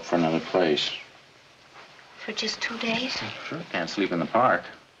won't look for another place. For just 2 days? Sure, can't sleep in the park.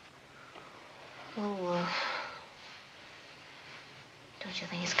 Well, don't you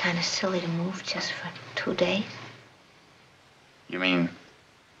think it's kind of silly to move just for 2 days? You mean?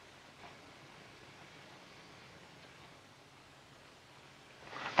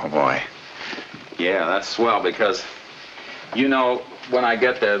 Oh, boy. Yeah, that's swell because, you know, when I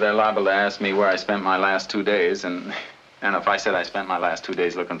get there, they're liable to ask me where I spent my last 2 days, and if I said I spent my last 2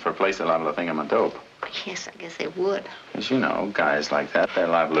 days looking for a place, they're liable to think I'm a dope. Yes, I guess they would. As you know, guys like that, they're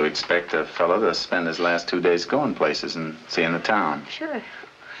liable to expect a fellow to spend his last 2 days going places and seeing the town. Sure.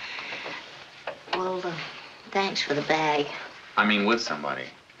 Well, thanks for the bag. I mean, with somebody.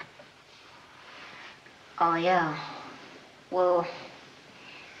 Oh, yeah. Well,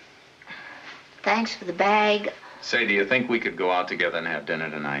 thanks for the bag. Say, do you think we could go out together and have dinner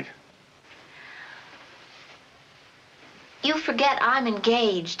tonight? You forget I'm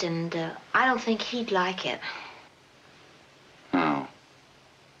engaged, and I don't think he'd like it. No.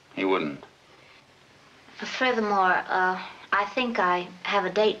 He wouldn't. Furthermore, I think I have a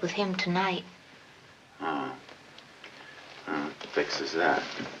date with him tonight. Oh. Fixes that.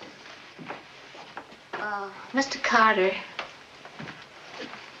 Mr. Carter,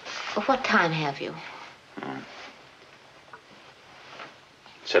 what time have you?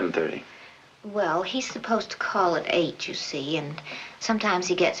 7:30. Well, he's supposed to call at 8, you see, and sometimes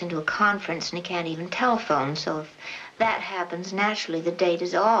he gets into a conference and he can't even telephone, so if that happens, naturally the date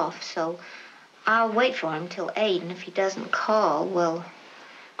is off, so I'll wait for him till 8, and if he doesn't call, well,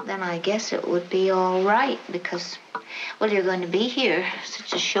 then I guess it would be all right, because, well, you're going to be here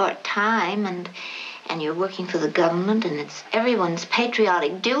such a short time, and you're working for the government, and it's everyone's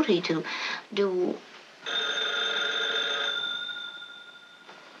patriotic duty to do...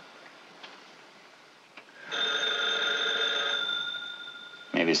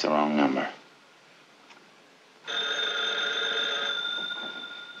 Maybe it's the wrong number.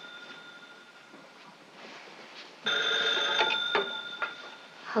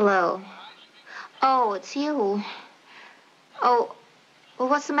 Hello. Oh, it's you. Oh, well,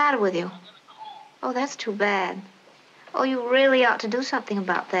 what's the matter with you? Oh, that's too bad. Oh, you really ought to do something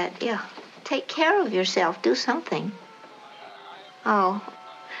about that. Yeah, take care of yourself. Do something. Oh,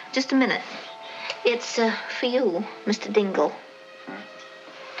 just a minute. It's for you, Mr. Dingle.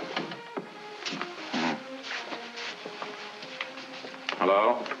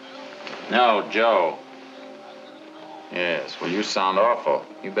 Hello? No, Joe. Yes, well, you sound awful.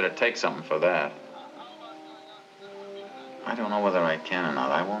 You better take something for that. I don't know whether I can or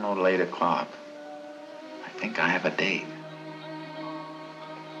not. I won't know till 8 o'clock. I think I have a date.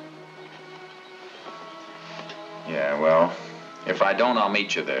 Yeah, well, if I don't, I'll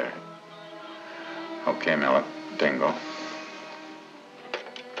meet you there. Okay, Millet. Dingo.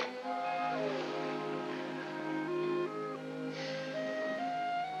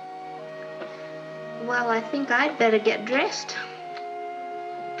 Well, I think I'd better get dressed.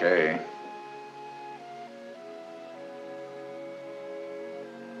 Okay.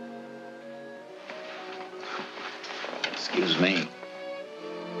 Excuse me.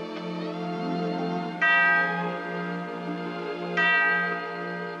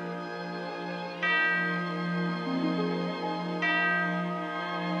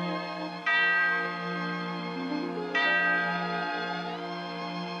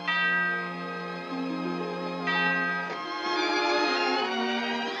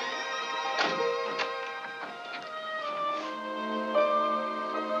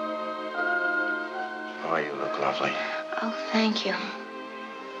 Oh, you look lovely. Oh, thank you.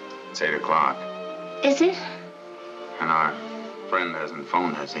 It's 8 o'clock. Is it? And our friend hasn't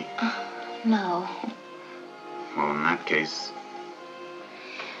phoned, has he? No. Well, in that case,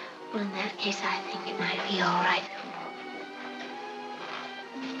 Well, in that case, I think it might be all right.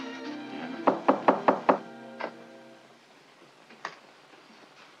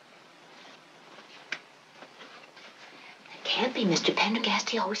 It can't be Mr. Pendergast.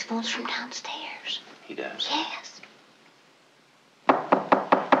 He always phones from downstairs. He does? Yes.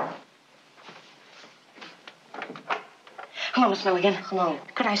 Hello, Miss Milligan. Hello.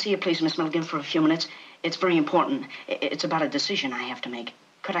 Could I see you, please, Miss Milligan, for a few minutes? It's very important. It's about a decision I have to make.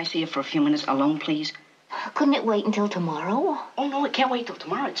 Could I see you for a few minutes alone, please? Couldn't it wait until tomorrow? Oh, no, it can't wait till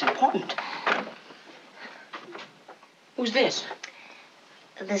tomorrow. It's important. Who's this?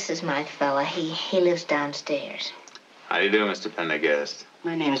 This is my fella. He lives downstairs. how do you do, Mr. Pendergast?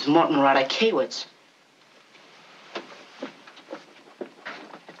 My name is Morton Roddick-Kiewitz.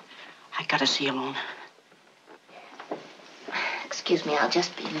 I gotta see you alone. Excuse me, I'll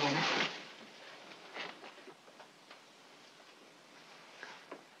just be a minute.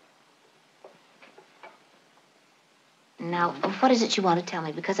 Now, what is it you want to tell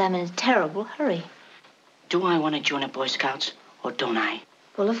me? Because I'm in a terrible hurry. Do I want to join the Boy Scouts, or don't I?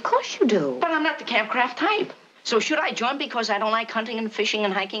 Well, of course you do. But I'm not the campcraft type. So should I join because I don't like hunting and fishing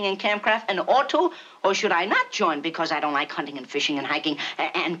and hiking and campcraft and ought to? Or should I not join because I don't like hunting and fishing and hiking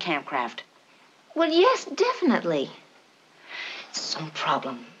and campcraft? Well, yes, definitely. Some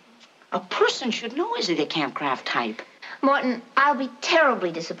problem. A person should know, is it a campcraft type? Morton, I'll be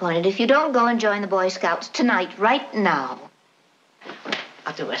terribly disappointed if you don't go and join the Boy Scouts tonight, right now.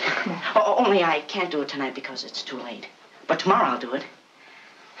 I'll do it. Only I can't do it tonight because it's too late. But tomorrow I'll do it.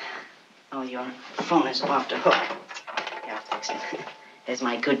 Oh, your phone is off the hook. Yeah, I'll fix it. There's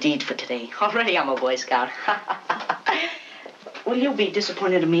my good deed for today. Already I'm a Boy Scout. Will you be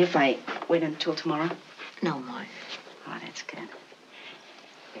disappointed in me if I wait until tomorrow? No, Morton. Oh, that's good.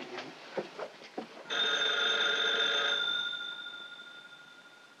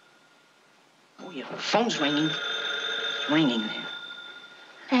 Oh, your phone's ringing. It's ringing there.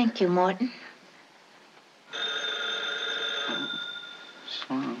 Thank you, Morton.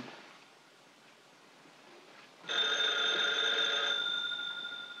 So.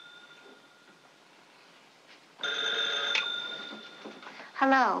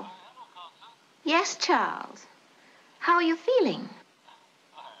 Hello. Yes, Charles. How are you feeling?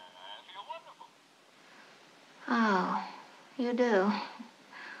 I feel wonderful. Oh, you do.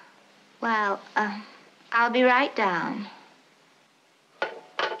 Well, I'll be right down.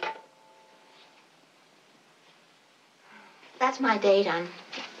 That's my date. I'm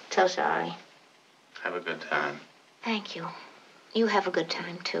so sorry. Have a good time. Thank you. You have a good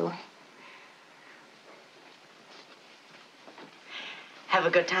time, too. Have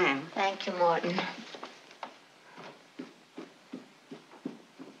a good time. Thank you, Morton.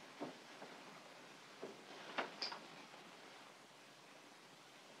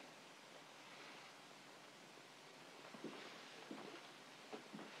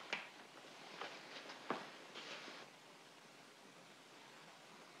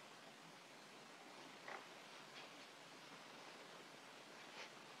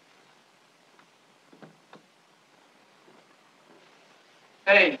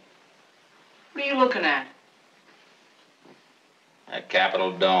 Hey, what are you looking at? At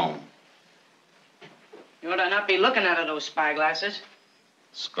Capitol Dome. You ought to not be looking out of those spyglasses.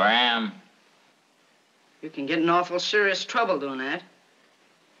 Scram. You can get in awful serious trouble doing that.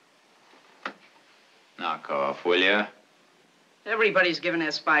 Knock off, will ya? Everybody's giving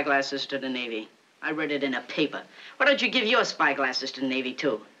their spyglasses to the Navy. I read it in a paper. Why don't you give your spyglasses to the Navy,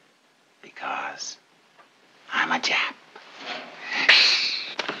 too? Because I'm a Jap.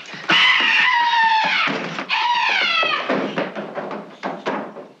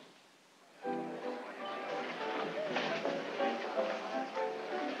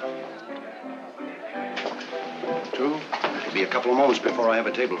 through. It'll be a couple of moments before I have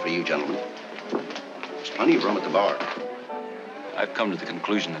a table for you, gentlemen. There's plenty of room at the bar. I've come to the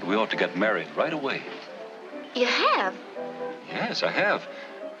conclusion that we ought to get married right away. You have? Yes, I have.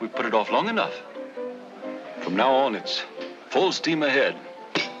 We put it off long enough. From now on, it's full steam ahead.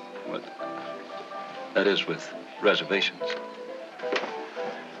 But that is with reservations.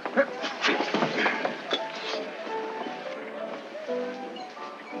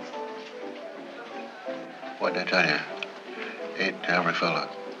 What'd I tell you? Ain't every fella.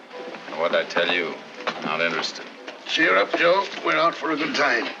 What'd I tell you? Not interested. Cheer up, Joe. We're out for a good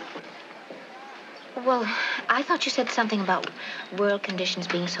time. Well, I thought you said something about world conditions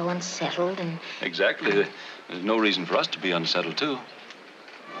being so unsettled and... Exactly. There's no reason for us to be unsettled, too.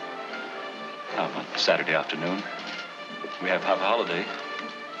 How about Saturday afternoon? We have half a holiday.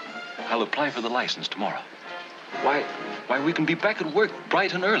 I'll apply for the license tomorrow. Why, we can be back at work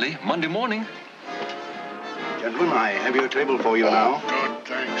bright and early Monday morning. Gentlemen, I have your table for you now. Good,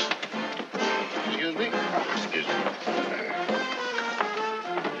 thanks. Excuse me. Excuse me.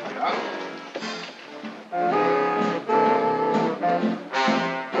 Here we are.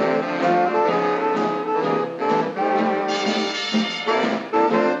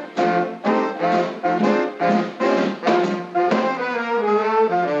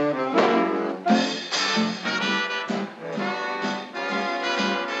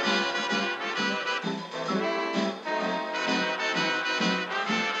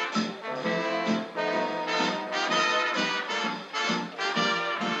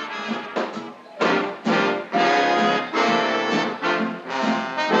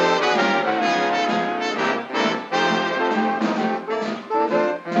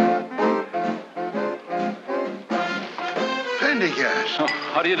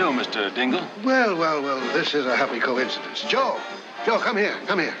 How do you do, Mr. Dingle? Well, this is a happy coincidence. Joe, come here.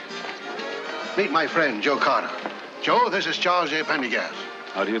 Meet my friend, Joe Carter. Joe, this is Charles J. Pendergast.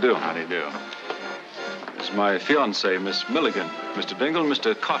 How do you do? How do you do? This is my fiancée, Miss Milligan. Mr. Dingle,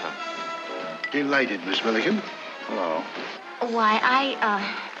 Mr. Carter. Delighted, Miss Milligan. Hello. Why,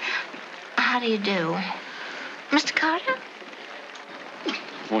 how do you do? Mr. Carter?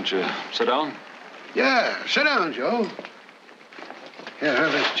 Won't you sit down? Yeah, sit down, Joe. Here,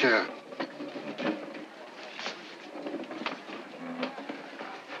 have this chair.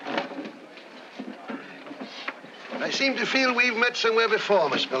 I seem to feel we've met somewhere before,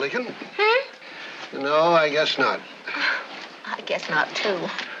 Miss Milligan. No, I guess not. I guess not, too.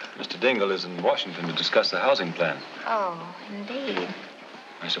 Mr. Dingle is in Washington to discuss the housing plan. Oh, indeed.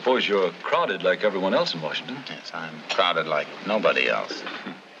 I suppose you're crowded like everyone else in Washington. Yes, I'm crowded like nobody else.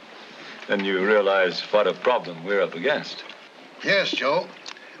 Then you realize what a problem we're up against. Yes, Joe.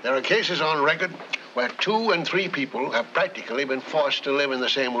 There are cases on record where 2 and 3 people have practically been forced to live in the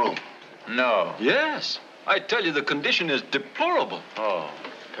same room. No. Yes. I tell you, the condition is deplorable. Oh.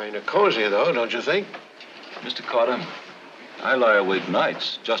 Kind of cozy, though, don't you think? Mr. Carter, I lie awake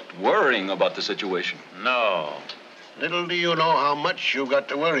nights just worrying about the situation. No. Little do you know how much you've got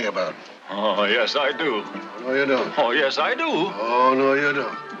to worry about. Oh, yes, I do. No, you don't. Oh, yes, I do. Oh, no, you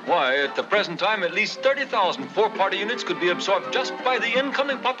don't. Why, at the present time, at least 30,000 four-party units could be absorbed just by the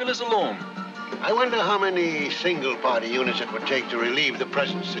incoming populace alone. I wonder how many single-party units it would take to relieve the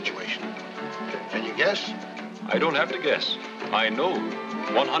present situation. Can you guess? I don't have to guess. I know.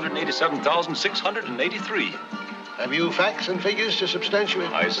 187,683. Have you facts and figures to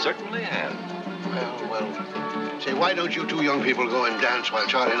substantiate? I certainly have. Well. Say, why don't you 2 young people go and dance while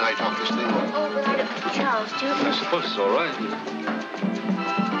Charlie and I talk this thing over? Oh, but Charles, do you... I suppose it's all right.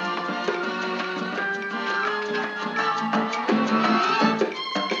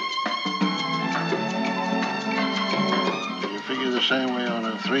 Do you figure the same way on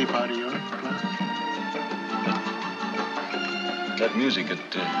a 3-party unit, Clark? That music, it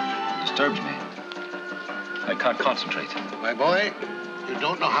disturbs me. I can't concentrate. My boy, you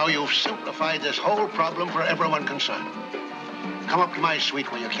don't know how you've simplified this whole problem for everyone concerned. Come up to my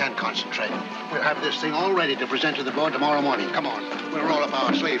suite where you can concentrate. We'll have this thing all ready to present to the board tomorrow morning. Come on. We'll roll up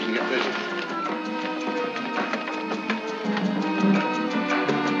our sleeves and get busy.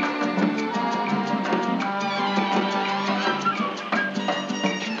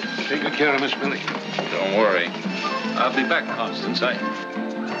 Take good care of Miss Billy. Don't worry. I'll be back, Constance.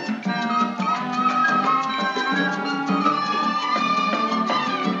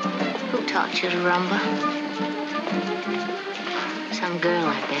 Who taught you to rumba? Some girl,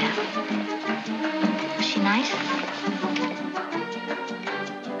 I bet. Is she nice?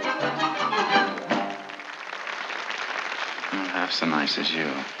 Not half so nice as you.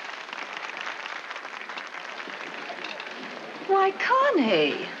 Why,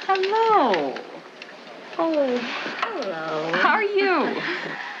 Connie, hello. Oh, Hello. how are you?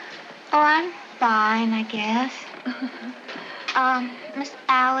 Oh, I'm fine, I guess. Miss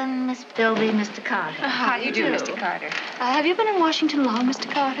Allen, Miss Bilby, Mr. Carter. How do you do, Mr. Carter? Have you been in Washington long, Mr.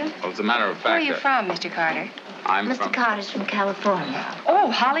 Carter? Well, as a matter of fact, Where are you from, Mr. Carter? I'm Mr. from Carter's from California. Oh,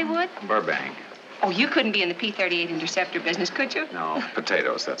 Hollywood? Burbank. Oh, you couldn't be in the P-38 interceptor business, could you? No,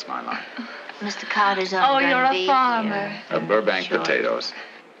 potatoes, that's my line. Mr. Carter's only Oh, gonna you're be a farmer. here. Burbank Sure. potatoes.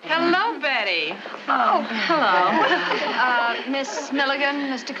 Hello, Betty. Oh, hello. Miss Milligan,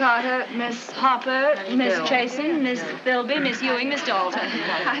 Mr. Carter, Miss Hopper, Miss do? Chasen, Miss Bilby, Miss Ewing, Miss Dalton.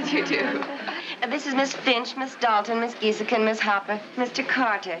 How do you do? This is Miss Finch, Miss Dalton, Miss Giesekin, Miss Hopper, Mr.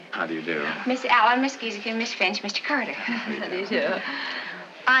 Carter. How do you do? Miss Allen, Miss Giesekin, Miss Finch, Mr. Carter. How do you do?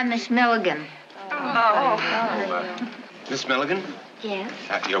 I'm Miss Milligan. Miss Milligan, Yes?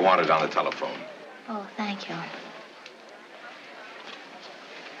 you're wanted on the telephone. Oh, thank you.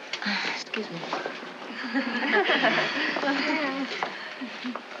 Excuse me.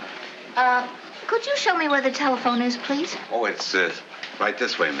 Could you show me where the telephone is, please? Oh, it's right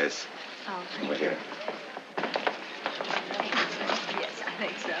this way, miss. Oh, thank Over here. Yes, I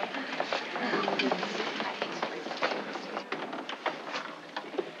think so.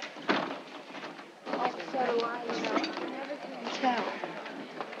 Tell.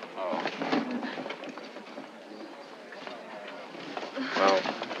 Oh. Well,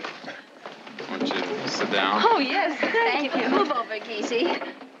 won't you sit down? Oh, yes, thank you. Move over, Geesey.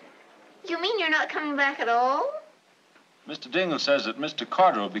 You mean you're not coming back at all? Mr. Dingle says that Mr.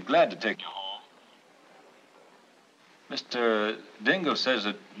 Carter will be glad to take you home. Mr. Dingle says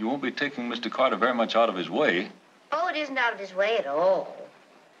that you won't be taking Mr. Carter very much out of his way. Oh, it isn't out of his way at all.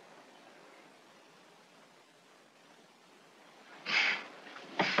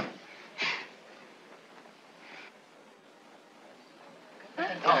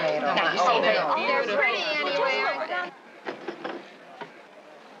 They're pretty anyway.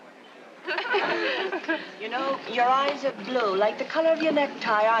 You know, your eyes are blue, like the color of your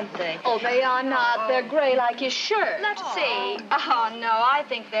necktie, aren't they? Oh, they are not. They're gray like his shirt. Let's see. Oh, no, I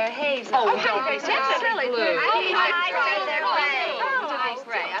think they're hazel. Oh, don't be silly blue. I say they're gray. Oh,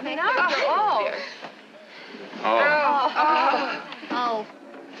 gray. I mean, Oh.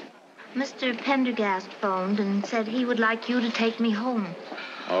 Mr. Pendergast phoned and said he would like you to take me home.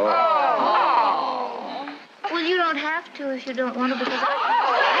 Oh. Well, you don't have to if you don't want to, because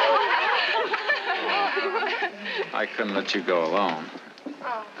I couldn't let you go alone.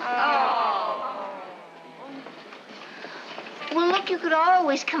 Well, look, you could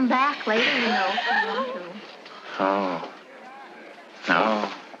always come back later, you know, if you want to. Oh. No.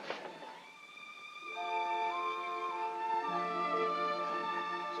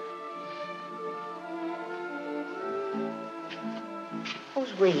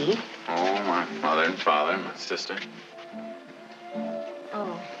 Who's we? Oh, my mother and father and my sister.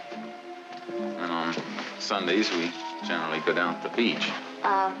 Oh. And on Sundays, we generally go down to the beach.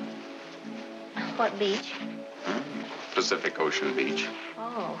 What beach? Pacific Ocean Beach.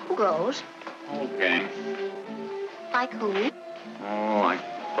 Oh, who goes? Okay. Like who? Oh, like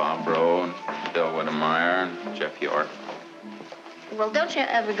Bob Rowe and Bill Whittemeyer and Jeff York. Well, don't you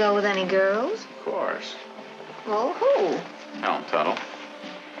ever go with any girls? Of course. Well, who? Helen Tuttle.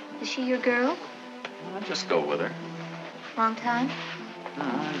 Is she your girl? I'll just go with her. Long time?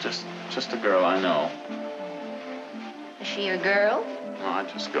 No, just a girl I know. Is she your girl? No, I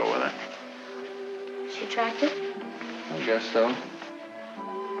just go with her. Is she attractive? I guess so.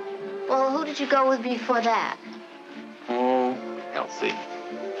 Well, who did you go with before that? Oh, Elsie.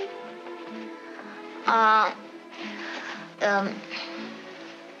 How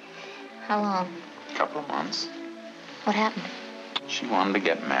long? A couple of months. What happened? She wanted to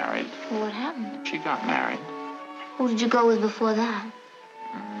get married. Well, what happened? She got married. Who did you go with before that?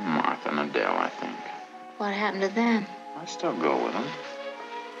 Martha and Adele, I think. What happened to them? I still go with them.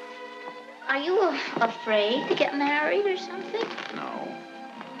 Are you afraid to get married or something? No.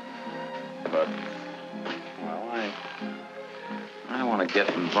 But, well, I don't want to get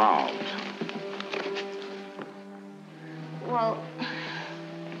involved. Well,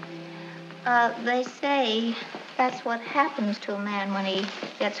 they say that's what happens to a man when he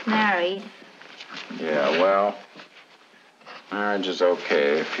gets married. Yeah, well, marriage is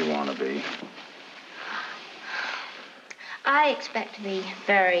okay if you want to be. I expect to be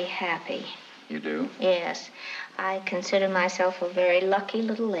very happy. You do? Yes. I consider myself a very lucky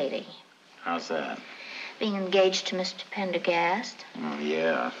little lady. How's that? Being engaged to Mr. Pendergast. Oh,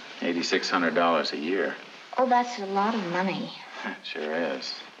 yeah. $8,600 a year. Oh, that's a lot of money. Sure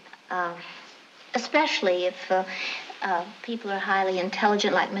is. Especially if people are highly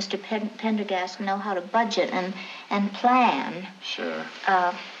intelligent, like Mr. Pendergast, know how to budget and plan. Sure.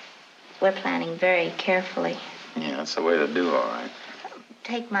 We're planning very carefully. Yeah, that's the way to do, all right.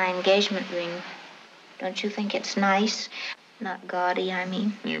 Take my engagement ring. Don't you think it's nice? Not gaudy, I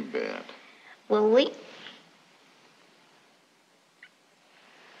mean. You bet. Well,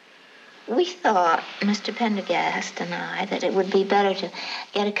 we thought, Mr. Pendergast and I, that it would be better to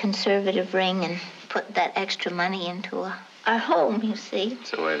get a conservative ring and put that extra money into our home, you see.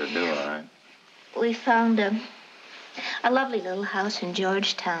 It's the way to do, all right. We found a lovely little house in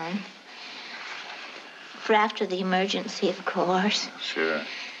Georgetown. For after the emergency, of course. Sure.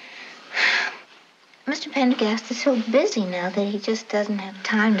 Mr. Pendergast is so busy now that he just doesn't have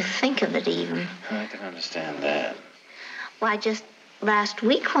time to think of it even. I can understand that. Why, just last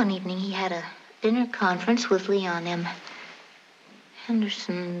week, one evening, he had a dinner conference with Leon M.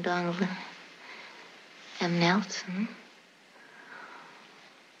 Henderson, Donald M. Nelson.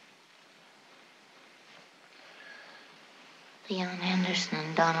 Leon Henderson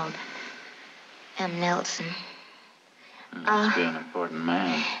and Donald M. Nelson. He must be an important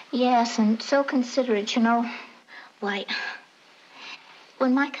man. Yes, and so considerate, you know. Why,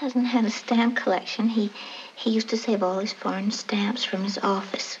 when my cousin had a stamp collection, he used to save all his foreign stamps from his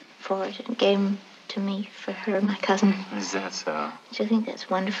office for it and gave them to me for her, my cousin. Is that so? Do you think that's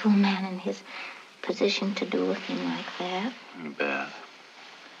wonderful, a man in his position to do a thing like that? You bet.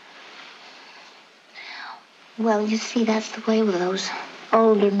 Well, you see, that's the way with those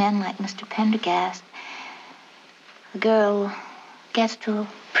older men like Mr. Pendergast. The girl gets to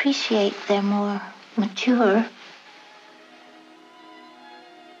appreciate their more mature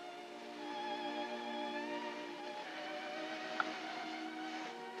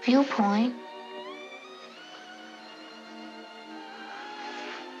viewpoint.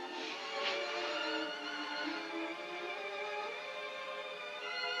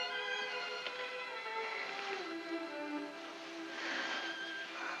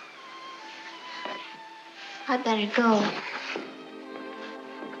 I'd better go.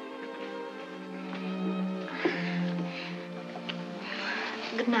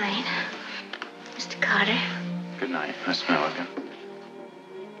 Good night, Mr. Carter. Good night, Miss Milligan.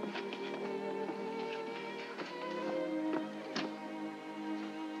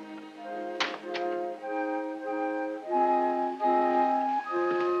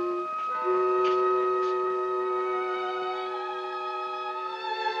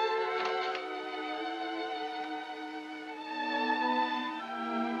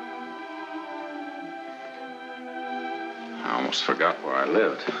 I almost forgot where I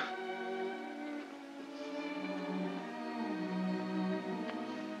lived.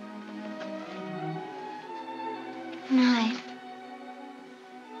 Night.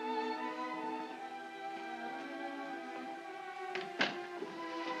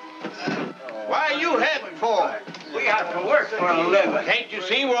 Why are you heading for? We have to work for a living. Can't you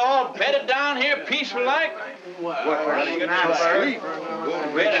see we're all bedded down here peaceful like? We're getting to sleep. Go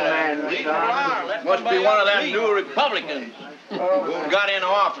to bed at a reasonable hour. Must be one of them new Republicans who got in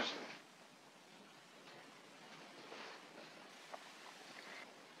office.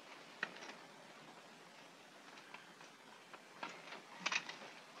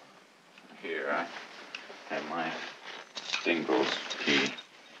 Here, I have my Dingle's key.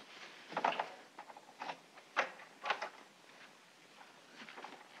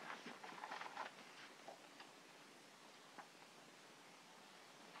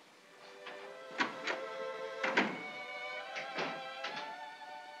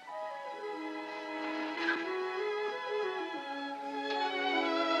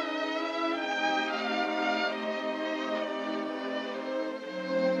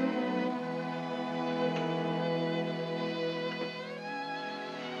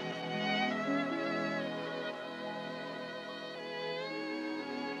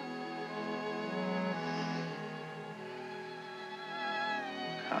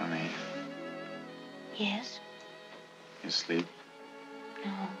 Connie, Yes? you sleep?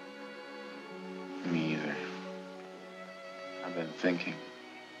 No. Me either. I've been thinking.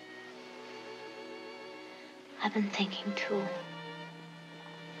 I've been thinking, too.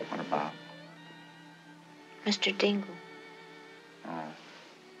 What about? Mr. Dingle. Oh,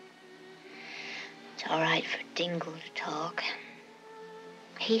 It's all right for Dingle to talk.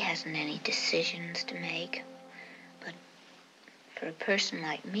 He hasn't any decisions to make. But for a person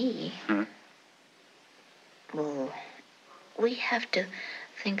like me, well, we have to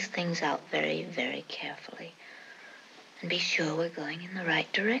think things out very, very carefully and be sure we're going in the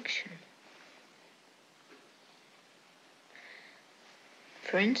right direction.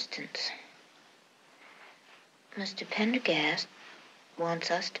 For instance, Mr. Pendergast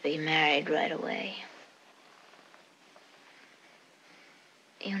wants us to be married right away.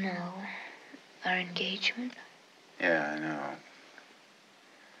 You know, our engagement. Yeah, I know.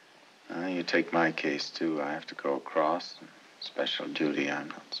 You take my case, too. I have to go across. Special duty. I'm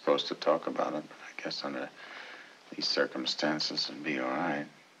not supposed to talk about it, but I guess under these circumstances it'd be all right.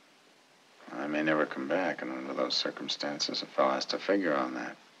 I may never come back, and under those circumstances, a fellow has to figure on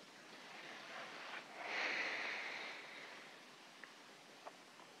that.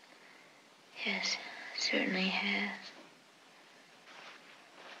 Yes, certainly has.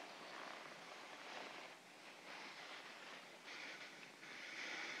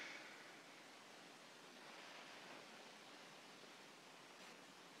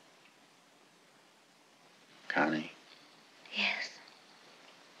 Connie? Yes.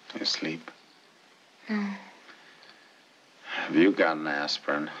 You asleep? No. Have you got an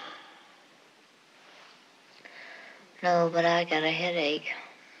aspirin? No, but I got a headache.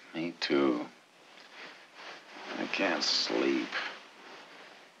 Me too. I can't sleep.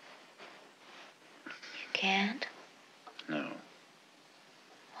 You can't? No.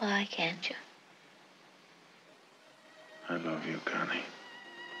 Why can't you? I love you, Connie.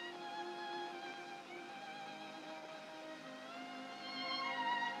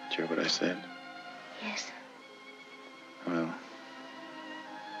 Did you hear what I said? Yes. Well,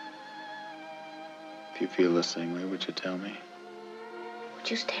 if you feel the same way, would you tell me?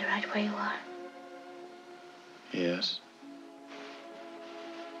 Would you stay right where you are? Yes.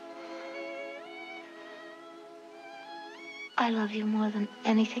 I love you more than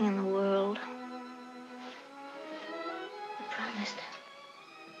anything in the world. I promised.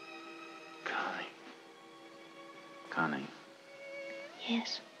 Connie.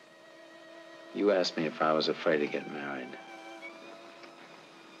 Yes. You asked me if I was afraid to get married.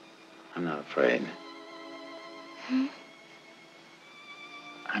 I'm not afraid. Hmm?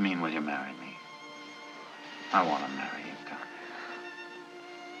 I mean, will you marry me? I want to marry you, Connie.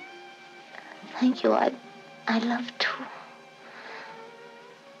 Thank you. I'd love to.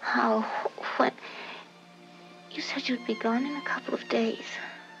 How? When? You said you'd be gone in a couple of days.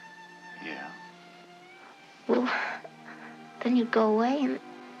 Yeah. Well, then you'd go away and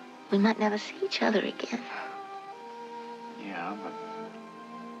we might never see each other again. Yeah, but...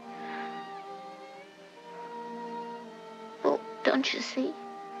 Well, don't you see?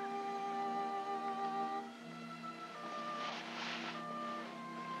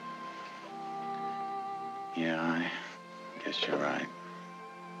 Yeah, I guess you're right.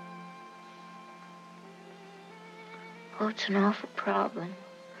 Oh, it's an awful problem,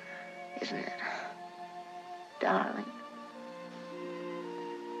 isn't it? Darling.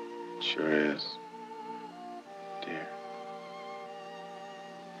 Sure is. Dear.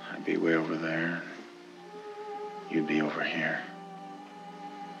 I'd be way over there. You'd be over here.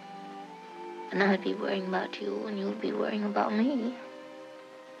 And I'd be worrying about you, and you'd be worrying about me.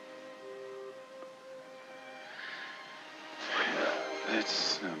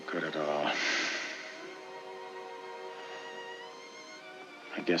 That's no good at all.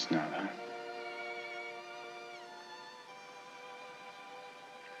 I guess not, huh?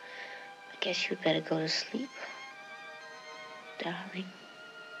 I guess you'd better go to sleep, darling.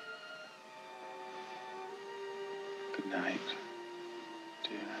 Good night,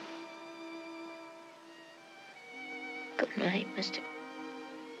 dear. Good night, Mr.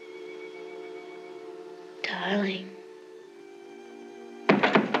 Darling.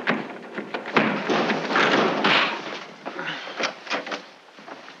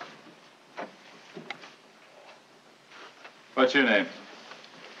 What's your name?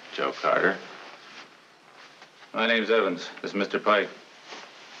 Joe Carter. My name's Evans. This is Mr. Pike.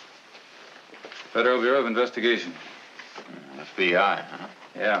 Federal Bureau of Investigation. FBI, huh?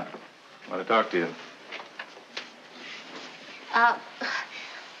 Yeah. Want to talk to you.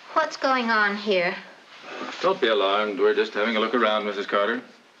 What's going on here? Don't be alarmed. We're just having a look around, Mrs. Carter.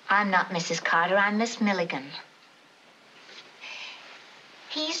 I'm not Mrs. Carter. I'm Miss Milligan.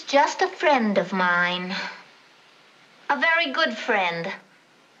 He's just a friend of mine. A very good friend.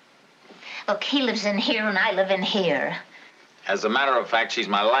 Look, he lives in here and I live in here. As a matter of fact, she's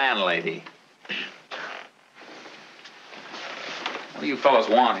my landlady. What do you fellas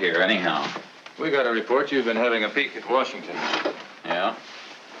want here, anyhow? We got a report you've been having a peek at Washington. Yeah?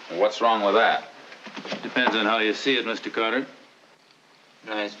 Well, what's wrong with that? Depends on how you see it, Mr. Carter.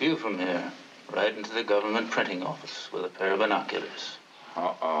 Nice view from here. Right into the government printing office with a pair of binoculars.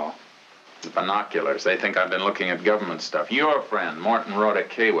 Uh-oh. The binoculars. They think I've been looking at government stuff. Your friend, Morton Rhoda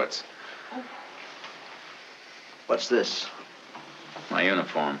Kawitz. What's this? My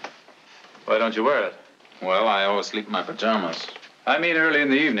uniform. Why don't you wear it? Well, I always sleep in my pajamas. I mean early in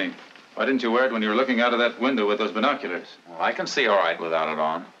the evening. Why didn't you wear it when you were looking out of that window with those binoculars? Well, I can see all right without it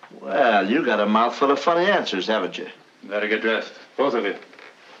on. Well, you got a mouthful of funny answers, haven't you? Better get dressed, both of you.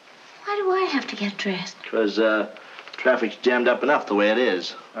 Why do I have to get dressed? Because traffic's jammed up enough the way it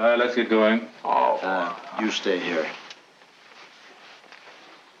is. Let's get going. You stay here.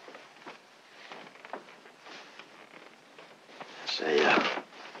 Say,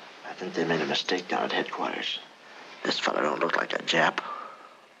 I think they made a mistake down at headquarters. This fella don't look like a Jap.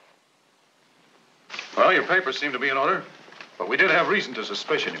 Well, your papers seem to be in order, but we did have reason to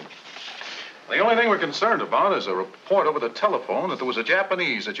suspicion him. The only thing we're concerned about is a report over the telephone that there was a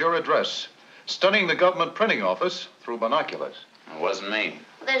Japanese at your address studying the government printing office through binoculars. It wasn't me.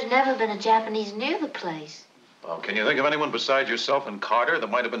 There's never been a Japanese near the place. Well, can you think of anyone besides yourself and Carter that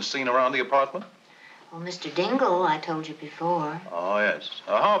might have been seen around the apartment? Well, Mr. Dingle, I told you before. Oh, yes.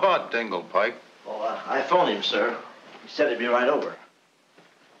 How about Dingle, Pike? Oh, I phoned him, sir. He said he'd be right over.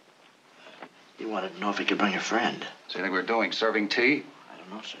 He wanted to know if he could bring a friend. So you think we're doing, serving tea? I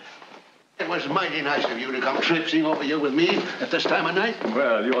don't know, sir. It was mighty nice of you to come traipsing over here with me at this time of night.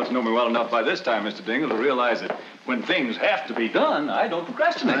 Well, you ought to know me well enough by this time, Mr. Dingle, to realize that when things have to be done, I don't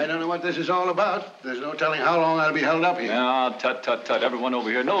procrastinate. I don't know what this is all about. There's no telling how long I'll be held up here. Now, tut, tut, tut. Everyone over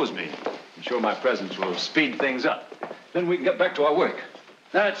here knows me. I'm sure my presence will speed things up. Then we can get back to our work.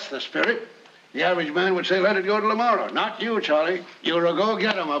 That's the spirit. The average man would say, let it go till tomorrow. Not you, Charlie. You're a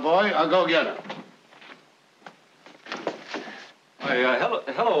go-getter, my boy, a go-getter.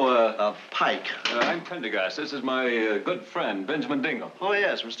 Hello, Pike. I'm Pendergast. This is my good friend, Benjamin Dingle. Oh,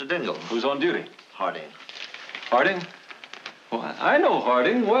 yes, Mr. Dingle. Who's on duty? Harding. Harding? Well, I know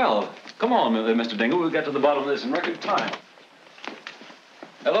Harding well. Come on, Mr. Dingle. We'll get to the bottom of this in record time.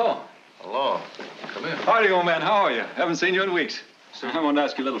 Hello. Hello. Come in. Harding, old man, how are you? Haven't seen you in weeks. So I want to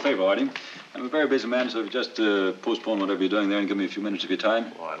ask you a little favor, Harding. I'm a very busy man, so if you just postpone whatever you're doing there and give me a few minutes of your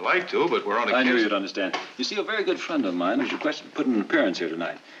time. Well, I'd like to, but we're on a I knew case. you'd understand. You see, a very good friend of mine has requested to put in an appearance here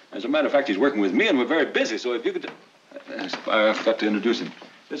tonight. As a matter of fact, he's working with me, and we're very busy, so if you could... I forgot to introduce him.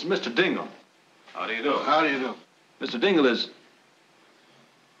 This is Mr. Dingle. How do you do? How do you do? Mr. Dingle is...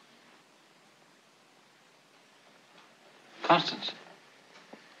 Constance.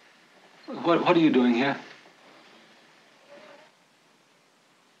 What are you doing here?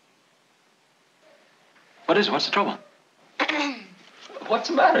 What is it? What's the trouble? What's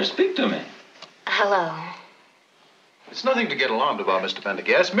the matter? Speak to me. Hello. It's nothing to get alarmed about, Mr.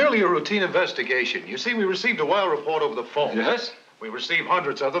 Pendergast. Merely a routine investigation. You see, we received a wire report over the phone. Yes? We receive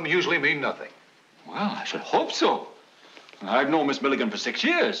hundreds of them, usually mean nothing. Well, I should hope so. I've known Miss Milligan for 6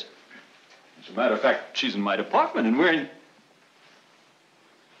 years. As a matter of fact, she's in my department, and we're in...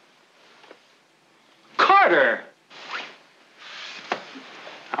 Carter!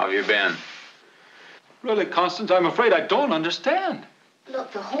 How have you been? Really, Constance, I'm afraid I don't understand.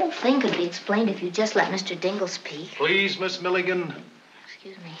 Look, the whole thing could be explained if you just let Mr. Dingle speak. Please, Miss Milligan.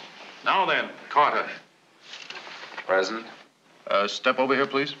 Excuse me. Now then, Carter. Present? Step over here,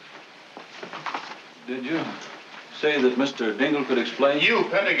 please. Did you say that Mr. Dingle could explain? You,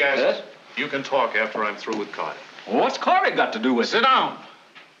 Pendergast. Yes? You can talk after I'm through with Carter. Well, what's Carter got to do with it? Sit down.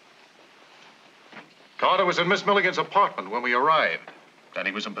 Carter was in Miss Milligan's apartment when we arrived, and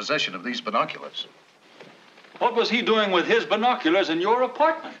he was in possession of these binoculars. What was he doing with his binoculars in your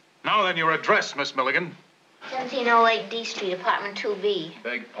apartment? Now then, your address, Miss Milligan. 1708 D Street, apartment 2B.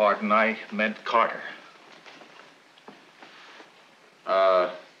 Beg pardon, I meant Carter.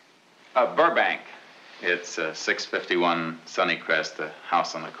 Burbank. It's 651 Sunnycrest, the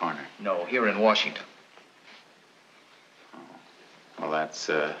house on the corner. No, here in Washington. Well, that's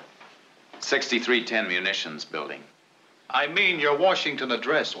 6310 Munitions Building. I mean your Washington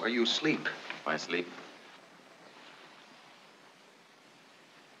address, where you sleep. I sleep.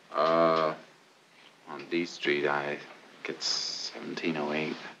 On D Street, I think it's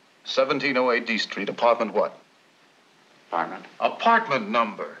 1708. 1708 D Street, apartment what? Apartment? Apartment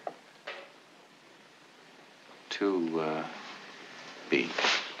number. 2B.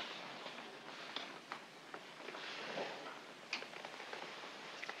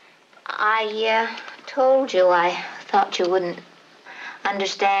 I told you I thought you wouldn't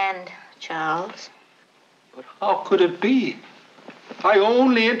understand, Charles. But how could it be? I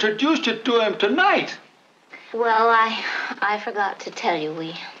only introduced you to him tonight. Well, I forgot to tell you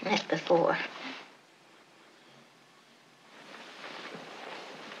we met before.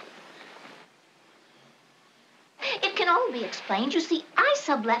 It can all be explained. You see, I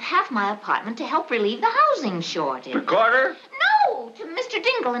sublet half my apartment to help relieve the housing shortage. To Carter? No, to Mr.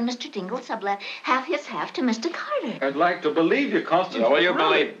 Dingle, and Mr. Dingle sublet half his half to Mr. Carter. I'd like to believe you, Constance. Well, you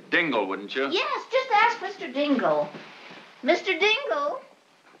believe Dingle, wouldn't you? Yes, just ask Mr. Mr. Dingle. Mr. Dingle.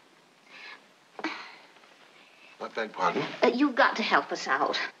 I beg pardon? You've got to help us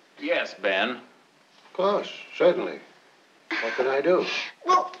out. Yes, Ben. Of course, certainly. What can I do?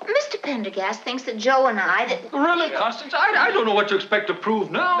 Well, Mr. Pendergast thinks that Joe and I... Really, Constance? I don't know what you expect to prove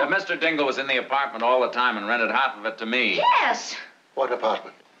now. That Mr. Dingle was in the apartment all the time and rented half of it to me. Yes. What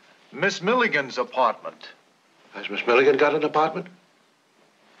apartment? Miss Milligan's apartment. Has Miss Milligan got an apartment?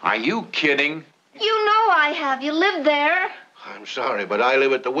 Are you kidding? You know I have. You live there. I'm sorry, but I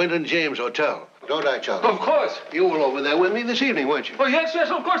live at the Wyndham James Hotel. Don't I, Charlie? Of course. You were over there with me this evening, weren't you? Oh, yes,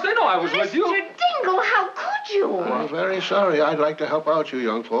 of course. They know I was with you. Mr. Dingle, how could you? I'm very sorry. I'd like to help out you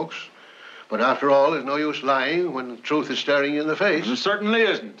young folks. But after all, there's no use lying when the truth is staring you in the face. It certainly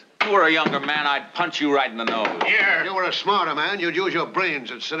isn't. If you were a younger man, I'd punch you right in the nose. If you were a smarter man, you'd use your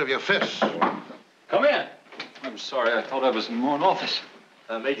brains instead of your fists. Come in. I'm sorry. I thought I was in my own office.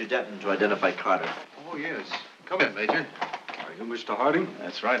 Major Denton to identify Carter. Oh, yes. Come in, Major. Are you Mr. Harding?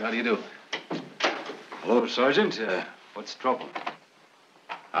 That's right. How do you do? Hello, Sergeant. What's the trouble?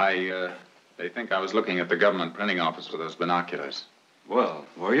 They think I was looking at the government printing office with those binoculars. Well,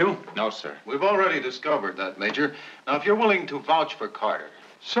 were you? No, sir. We've already discovered that, Major. Now, if you're willing to vouch for Carter.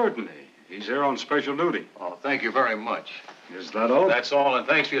 Certainly. He's here on special duty. Oh, thank you very much. Is that all? That's all, and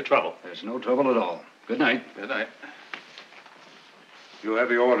thanks for your trouble. There's no trouble at all. Good night. Good night. You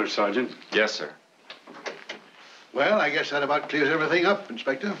have your orders, Sergeant. Yes, sir. Well, I guess that about clears everything up,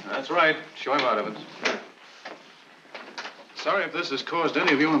 Inspector. That's right. Show him out of it. Sorry if this has caused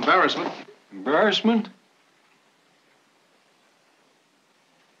any of you embarrassment. Embarrassment?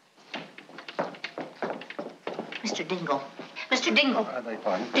 Mr. Dingle. Mr. Dingle. I beg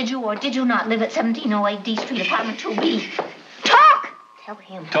pardon? Did you or did you not live at 1708 D Street, apartment 2B? Talk! Tell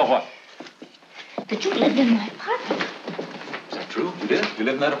him. Tell what? That you lived in my apartment. Is that true? You did? You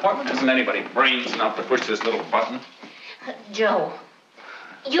live in that apartment? Isn't anybody brains enough to push this little button? Joe.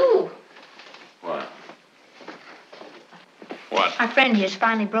 You. What? What? Our friend here's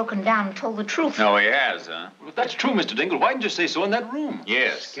finally broken down and told the truth. No, he has, huh? Well, if that's true, Mr. Dingle, why didn't you say so in that room?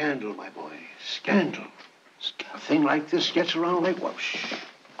 Yes. Scandal, my boy. Scandal. A thing like this gets around like what? Shh.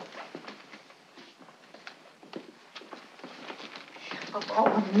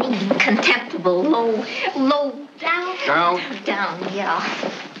 Oh, mean, contemptible, low down. Down, yeah.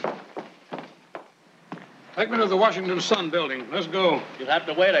 Take me to the Washington Sun building. Let's go. You'll have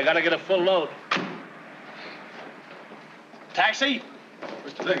to wait. I gotta get a full load. Taxi?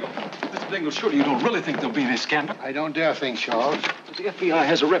 Mr. Dingle, surely you don't really think there'll be any scandal? I don't dare think, Charles. The FBI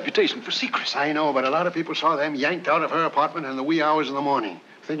has a reputation for secrecy. I know, but a lot of people saw them yanked out of her apartment in the wee hours of the morning.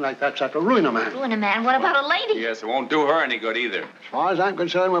 A thing like that's apt to ruin a man. Ruin a man? What about a lady? Yes, it won't do her any good either. As far as I'm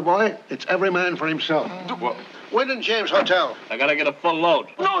concerned, my boy, it's every man for himself. Well, Wyndham James Hotel. I gotta get a full load.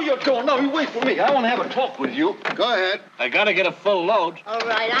 No, you don't. No, you wait for me. I want to have a talk with you. Go ahead. I gotta get a full load. All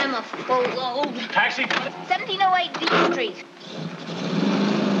right, I'm a full load. Taxi? 1708 D Street.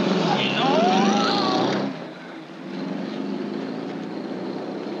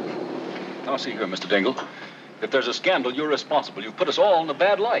 Now, see here, Mr. Dingle. If there's a scandal, you're responsible. You've put us all in a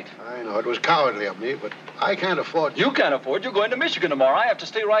bad light. I know, it was cowardly of me, but I can't afford... You can't afford. You're going to Michigan tomorrow. I have to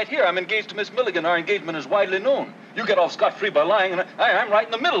stay right here. I'm engaged to Miss Milligan. Our engagement is widely known. You get off scot-free by lying, and I'm right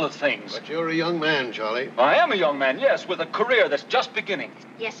in the middle of things. But you're a young man, Charlie. I am a young man, yes, with a career that's just beginning.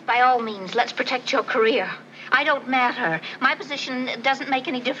 Yes, by all means, let's protect your career. I don't matter. My position doesn't make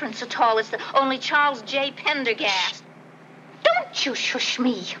any difference at all. It's the only Charles J. Pendergast. Don't you shush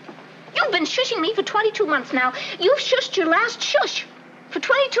me. You've been shushing me for 22 months now. You've shushed your last shush. For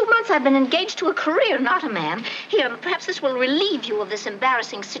 22 months, I've been engaged to a career, not a man. Here, perhaps this will relieve you of this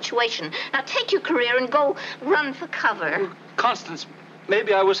embarrassing situation. Now, take your career and go run for cover. Constance,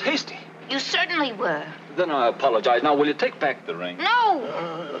 maybe I was hasty. You certainly were. Then I apologize. Now, will you take back the ring?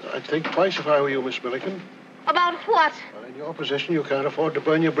 No! I'd think twice if I were you, Miss Milligan. About what? Well, in your position, you can't afford to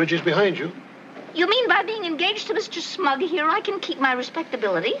burn your bridges behind you. You mean by being engaged to Mr. Smug here, I can keep my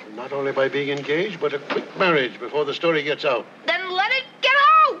respectability? Not only by being engaged, but a quick marriage before the story gets out. Then let it get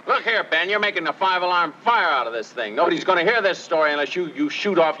out! Look here, Ben, you're making a 5-alarm fire out of this thing. Nobody's going to hear this story unless you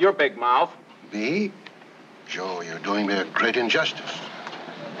shoot off your big mouth. Me? Joe, you're doing me a great injustice.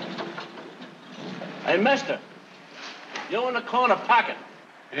 Hey, mister. You in the corner pocket.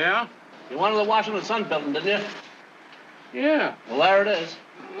 Yeah? You wanted the Washington Sun building, didn't you? Yeah. Well, there it is.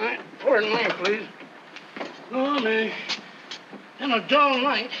 All right, pardon me, please. Oh, me. In a dull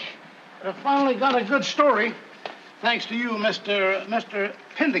night, I finally got a good story. Thanks to you, Mr.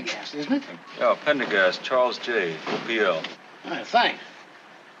 Pendergast, isn't it? Yeah, Pendergast, Charles J., OPL. Thanks.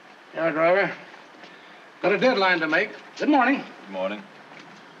 Yeah, driver. Got a deadline to make. Good morning. Good morning.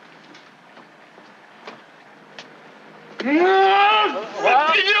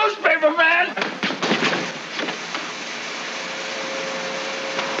 What? The newspaper man!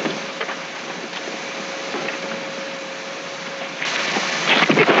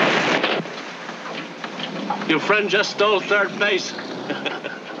 Your friend just stole third base.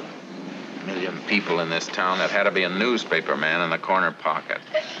 Million people in this town. That had to be a newspaper man in the corner pocket.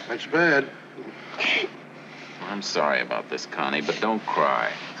 That's bad. I'm sorry about this, Connie, but don't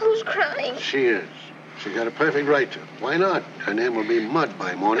cry. Who's crying? She is. She got a perfect right to. Why not? Her name will be Mud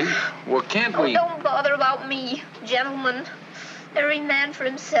by morning. Well, can't Oh, we... don't bother about me, gentlemen. Every man for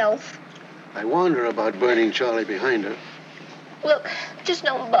himself. I warned her about burning Charlie behind her. Look, just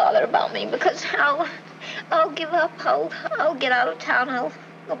don't bother about me because I'll give up. I'll get out of town. I'll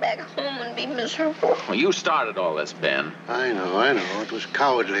go back home and be miserable. Well, you started all this, Ben. I know. It was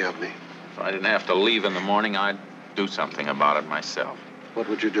cowardly of me. If I didn't have to leave in the morning, I'd do something about it myself. What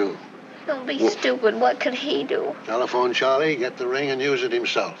would you do? Don't be stupid. What could he do? Telephone Charlie, get the ring, and use it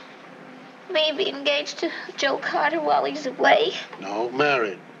himself. Maybe engaged to Joe Carter while he's away. No,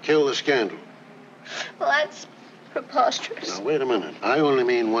 married. Kill the scandal. Well, that's preposterous. Now, wait a minute. I only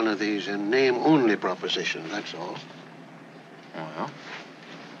mean one of these name-only propositions, that's all. Well,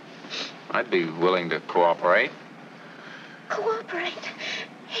 I'd be willing to cooperate. Cooperate?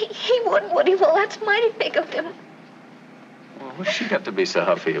 He wouldn't, would he? Well, that's mighty big of him. Well, what's she got to be so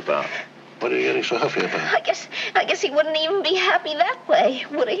huffy about? What are you getting so huffy about? I guess he wouldn't even be happy that way,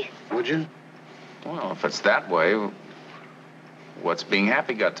 would he? Would you? Well, if it's that way, what's being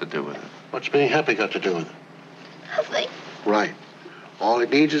happy got to do with it? What's being happy got to do with it? Nothing. Right. All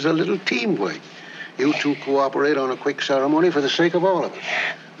it needs is a little teamwork. You two cooperate on a quick ceremony for the sake of all of us.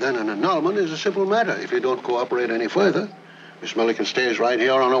 Then an annulment is a simple matter if you don't cooperate any further. Miss Milliken stays right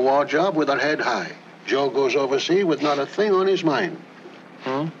here on a war job with her head high. Joe goes overseas with not a thing on his mind.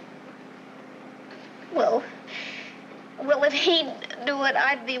 Huh? Well, if he'd do it,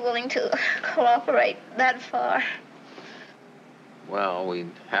 I'd be willing to cooperate that far. Well,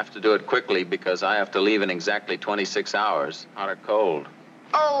 we'd have to do it quickly because I have to leave in exactly 26 hours, hot or cold.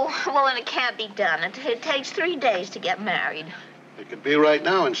 Oh, well, then it can't be done. It takes 3 days to get married. It could be right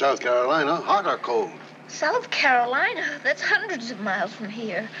now in South Carolina, hot or cold. South Carolina? That's hundreds of miles from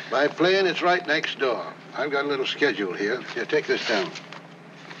here. By plane, it's right next door. I've got a little schedule here. Here, take this down.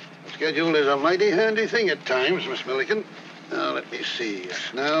 The schedule is a mighty handy thing at times, Miss Milliken. Now, let me see.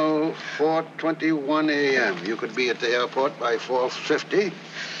 It's now 4:21 a.m. You could be at the airport by 4:50.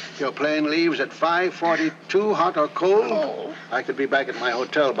 Your plane leaves at 5:42, hot or cold. Cold. I could be back at my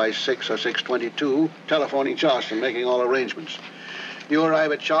hotel by 6 or 6:22, telephoning Charleston, making all arrangements. You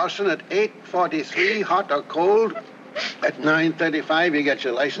arrive at Charleston at 8:43, hot or cold. At 9:35, you get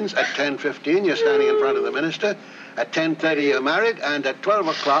your license. At 10:15, you're standing in front of the minister. At 10:30, you're married. And at 12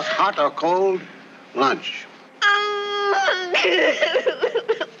 o'clock, hot or cold, lunch.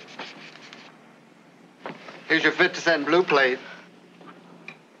 Here's your 50-cent blue plate.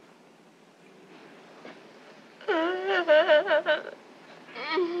 What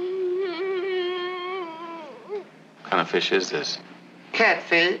kind of fish is this?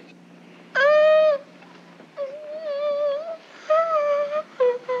 Catfish.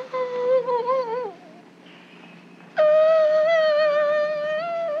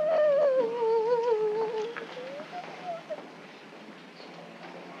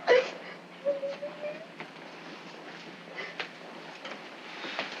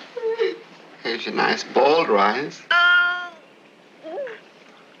 Here's your nice boiled rice.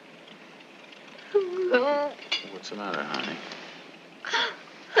 What's the matter, honey?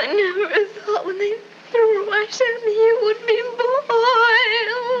 I never thought when they threw rice at me it would be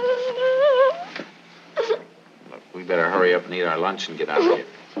boiled. Look, we better hurry up and eat our lunch and get out of here.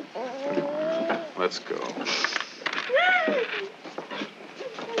 Let's go.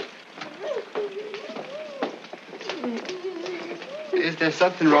 Is there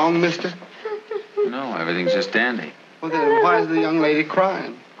something wrong, mister? No, everything's just dandy. Well, then why is the young lady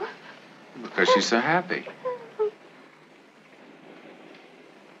crying? Because she's so happy.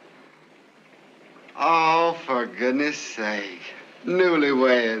 Oh, for goodness sake.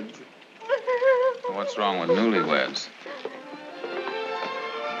 Newlyweds. What's wrong with newlyweds?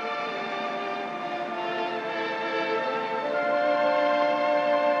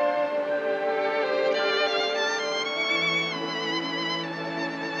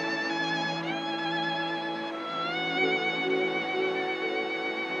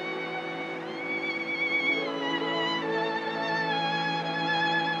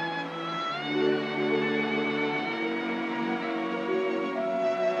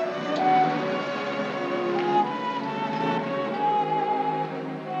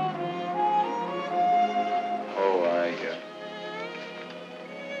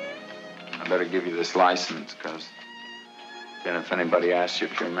 better give you this license, because then if anybody asks you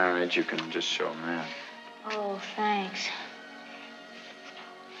if you're married, you can just show them that. Oh, thanks.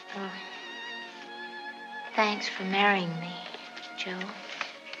 Thanks for marrying me, Joe.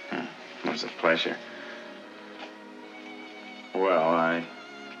 It was a pleasure. Well, I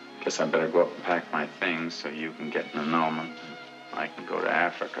guess I better go up and pack my things so you can get an annulment. I can go to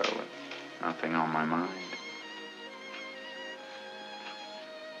Africa with nothing on my mind.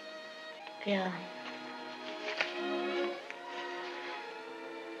 Yeah.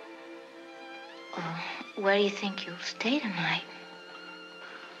 Where do you think you'll stay tonight?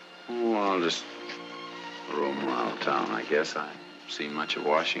 Oh, I'll just roam around town, I guess. I haven't seen much of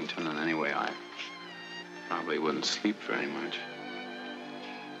Washington, and anyway, I probably wouldn't sleep very much.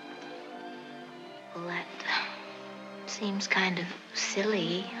 Well, that seems kind of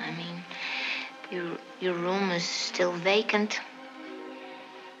silly. I mean, your room is still vacant.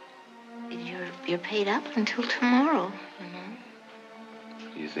 You're paid up until tomorrow, you know.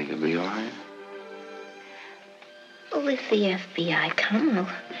 You think it'll be all right? Well, if the FBI come,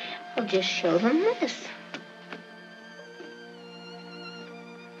 we'll just show them this.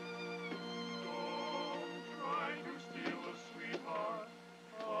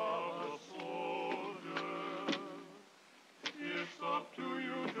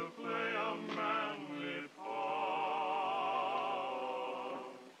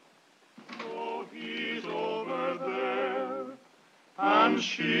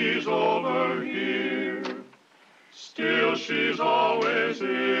 She's over here, still she's always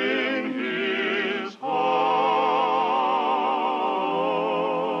in his heart.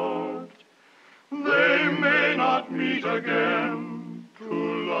 They may not meet again to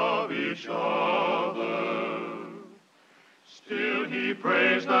love each other, still he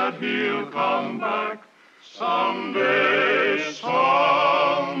prays that he'll come back someday,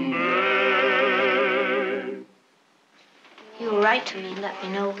 someday. You'll write to me and let me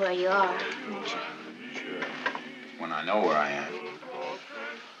know where you are, won't you? Sure. When I know where I am.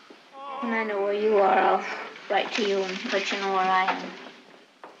 When I know where you are, I'll write to you and let you know where I am.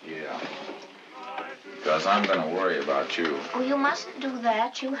 Yeah. Because I'm going to worry about you. Oh, you mustn't do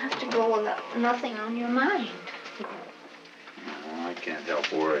that. You have to go with nothing on your mind. No, I can't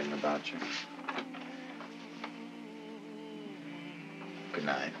help worrying about you. Good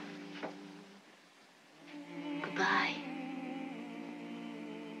night. Goodbye.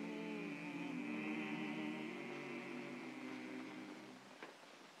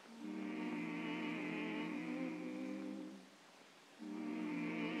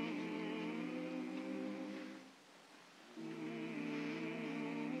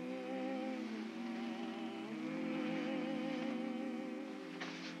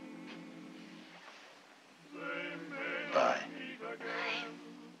 Bye.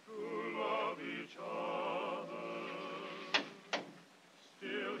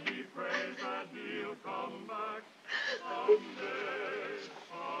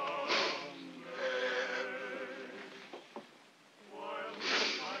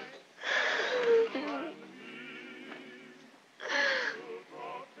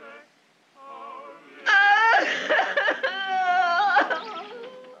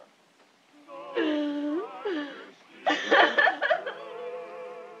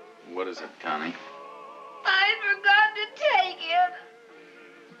 What is it, Connie? I forgot to take it.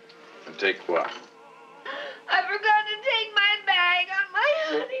 Take what? I forgot to take my bag on my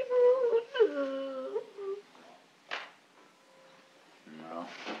honeymoon. Well,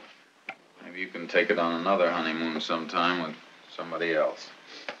 maybe you can take it on another honeymoon sometime with somebody else.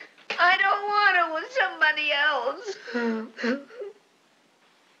 I don't want it with somebody else.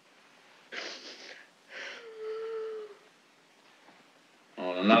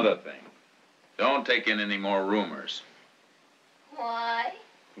 Oh, another thing. Don't take in any more rumors. Why?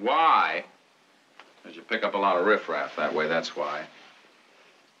 Why? Because you pick up a lot of riffraff that way, that's why.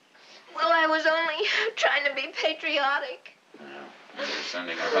 Well, I was only trying to be patriotic. Yeah. You're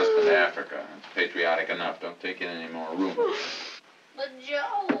sending a husband to Africa. It's patriotic enough. Don't take in any more rumors. But,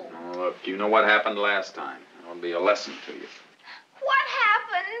 Joe... Oh, look, you know what happened last time. It'll be a lesson to you. What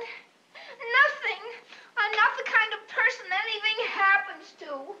happened? Nothing. I'm not the kind of person anything happens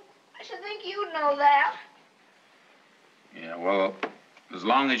to. I should think you'd know that. Yeah, well, as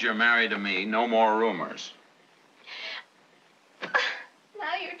long as you're married to me, no more rumors.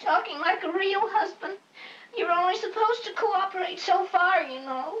 Now you're talking like a real husband. You're only supposed to cooperate so far, you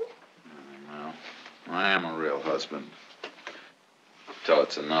know. Well, I am a real husband. Till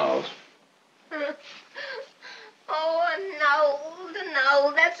it's a no. Oh,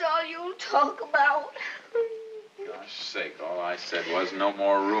 no, that's all you'll talk about. Gosh sake, all I said was no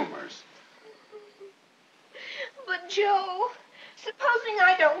more rumors. But, Joe, supposing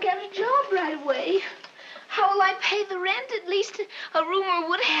I don't get a job right away, how will I pay the rent? At least a roomer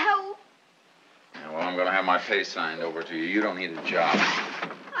would help. Yeah, well, I'm going to have my pay signed over to you. You don't need a job.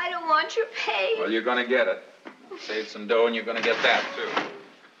 I don't want your pay. Well, you're going to get it. Save some dough, and you're going to get that, too.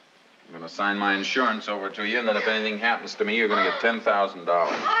 I'm going to sign my insurance over to you, and then if anything happens to me, you're going to get $10,000. Oh,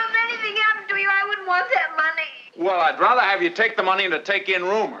 if anything happened to you, I wouldn't want that money. Well, I'd rather have you take the money than to take in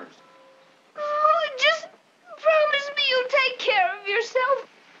roomers. Oh, just promise me you'll take care of yourself.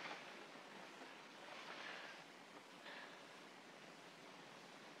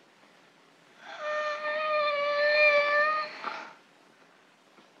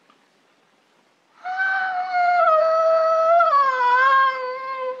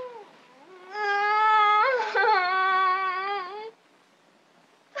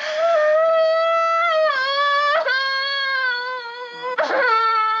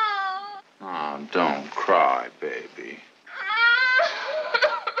 Oh, don't cry, baby.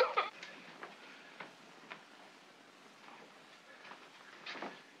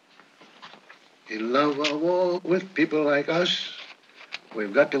 In love or war with people like us,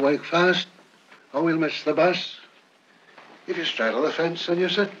 we've got to work fast or we'll miss the bus. If you straddle the fence and you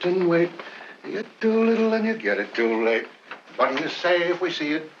sit and wait, you get too little and you get it too late. What do you say if we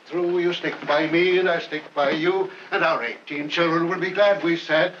see it through? You stick by me and I stick by you, and our 18 children will be glad we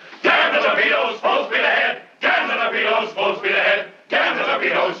said, Damn the torpedoes, full speed ahead! Damn the torpedoes, full speed ahead! Damn the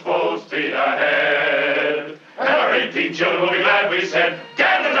torpedoes, full speed ahead! And our 18 children will be glad we said,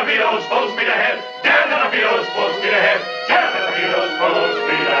 Damn the torpedoes, full speed ahead! Damn the torpedoes, full speed ahead! Damn the torpedoes, full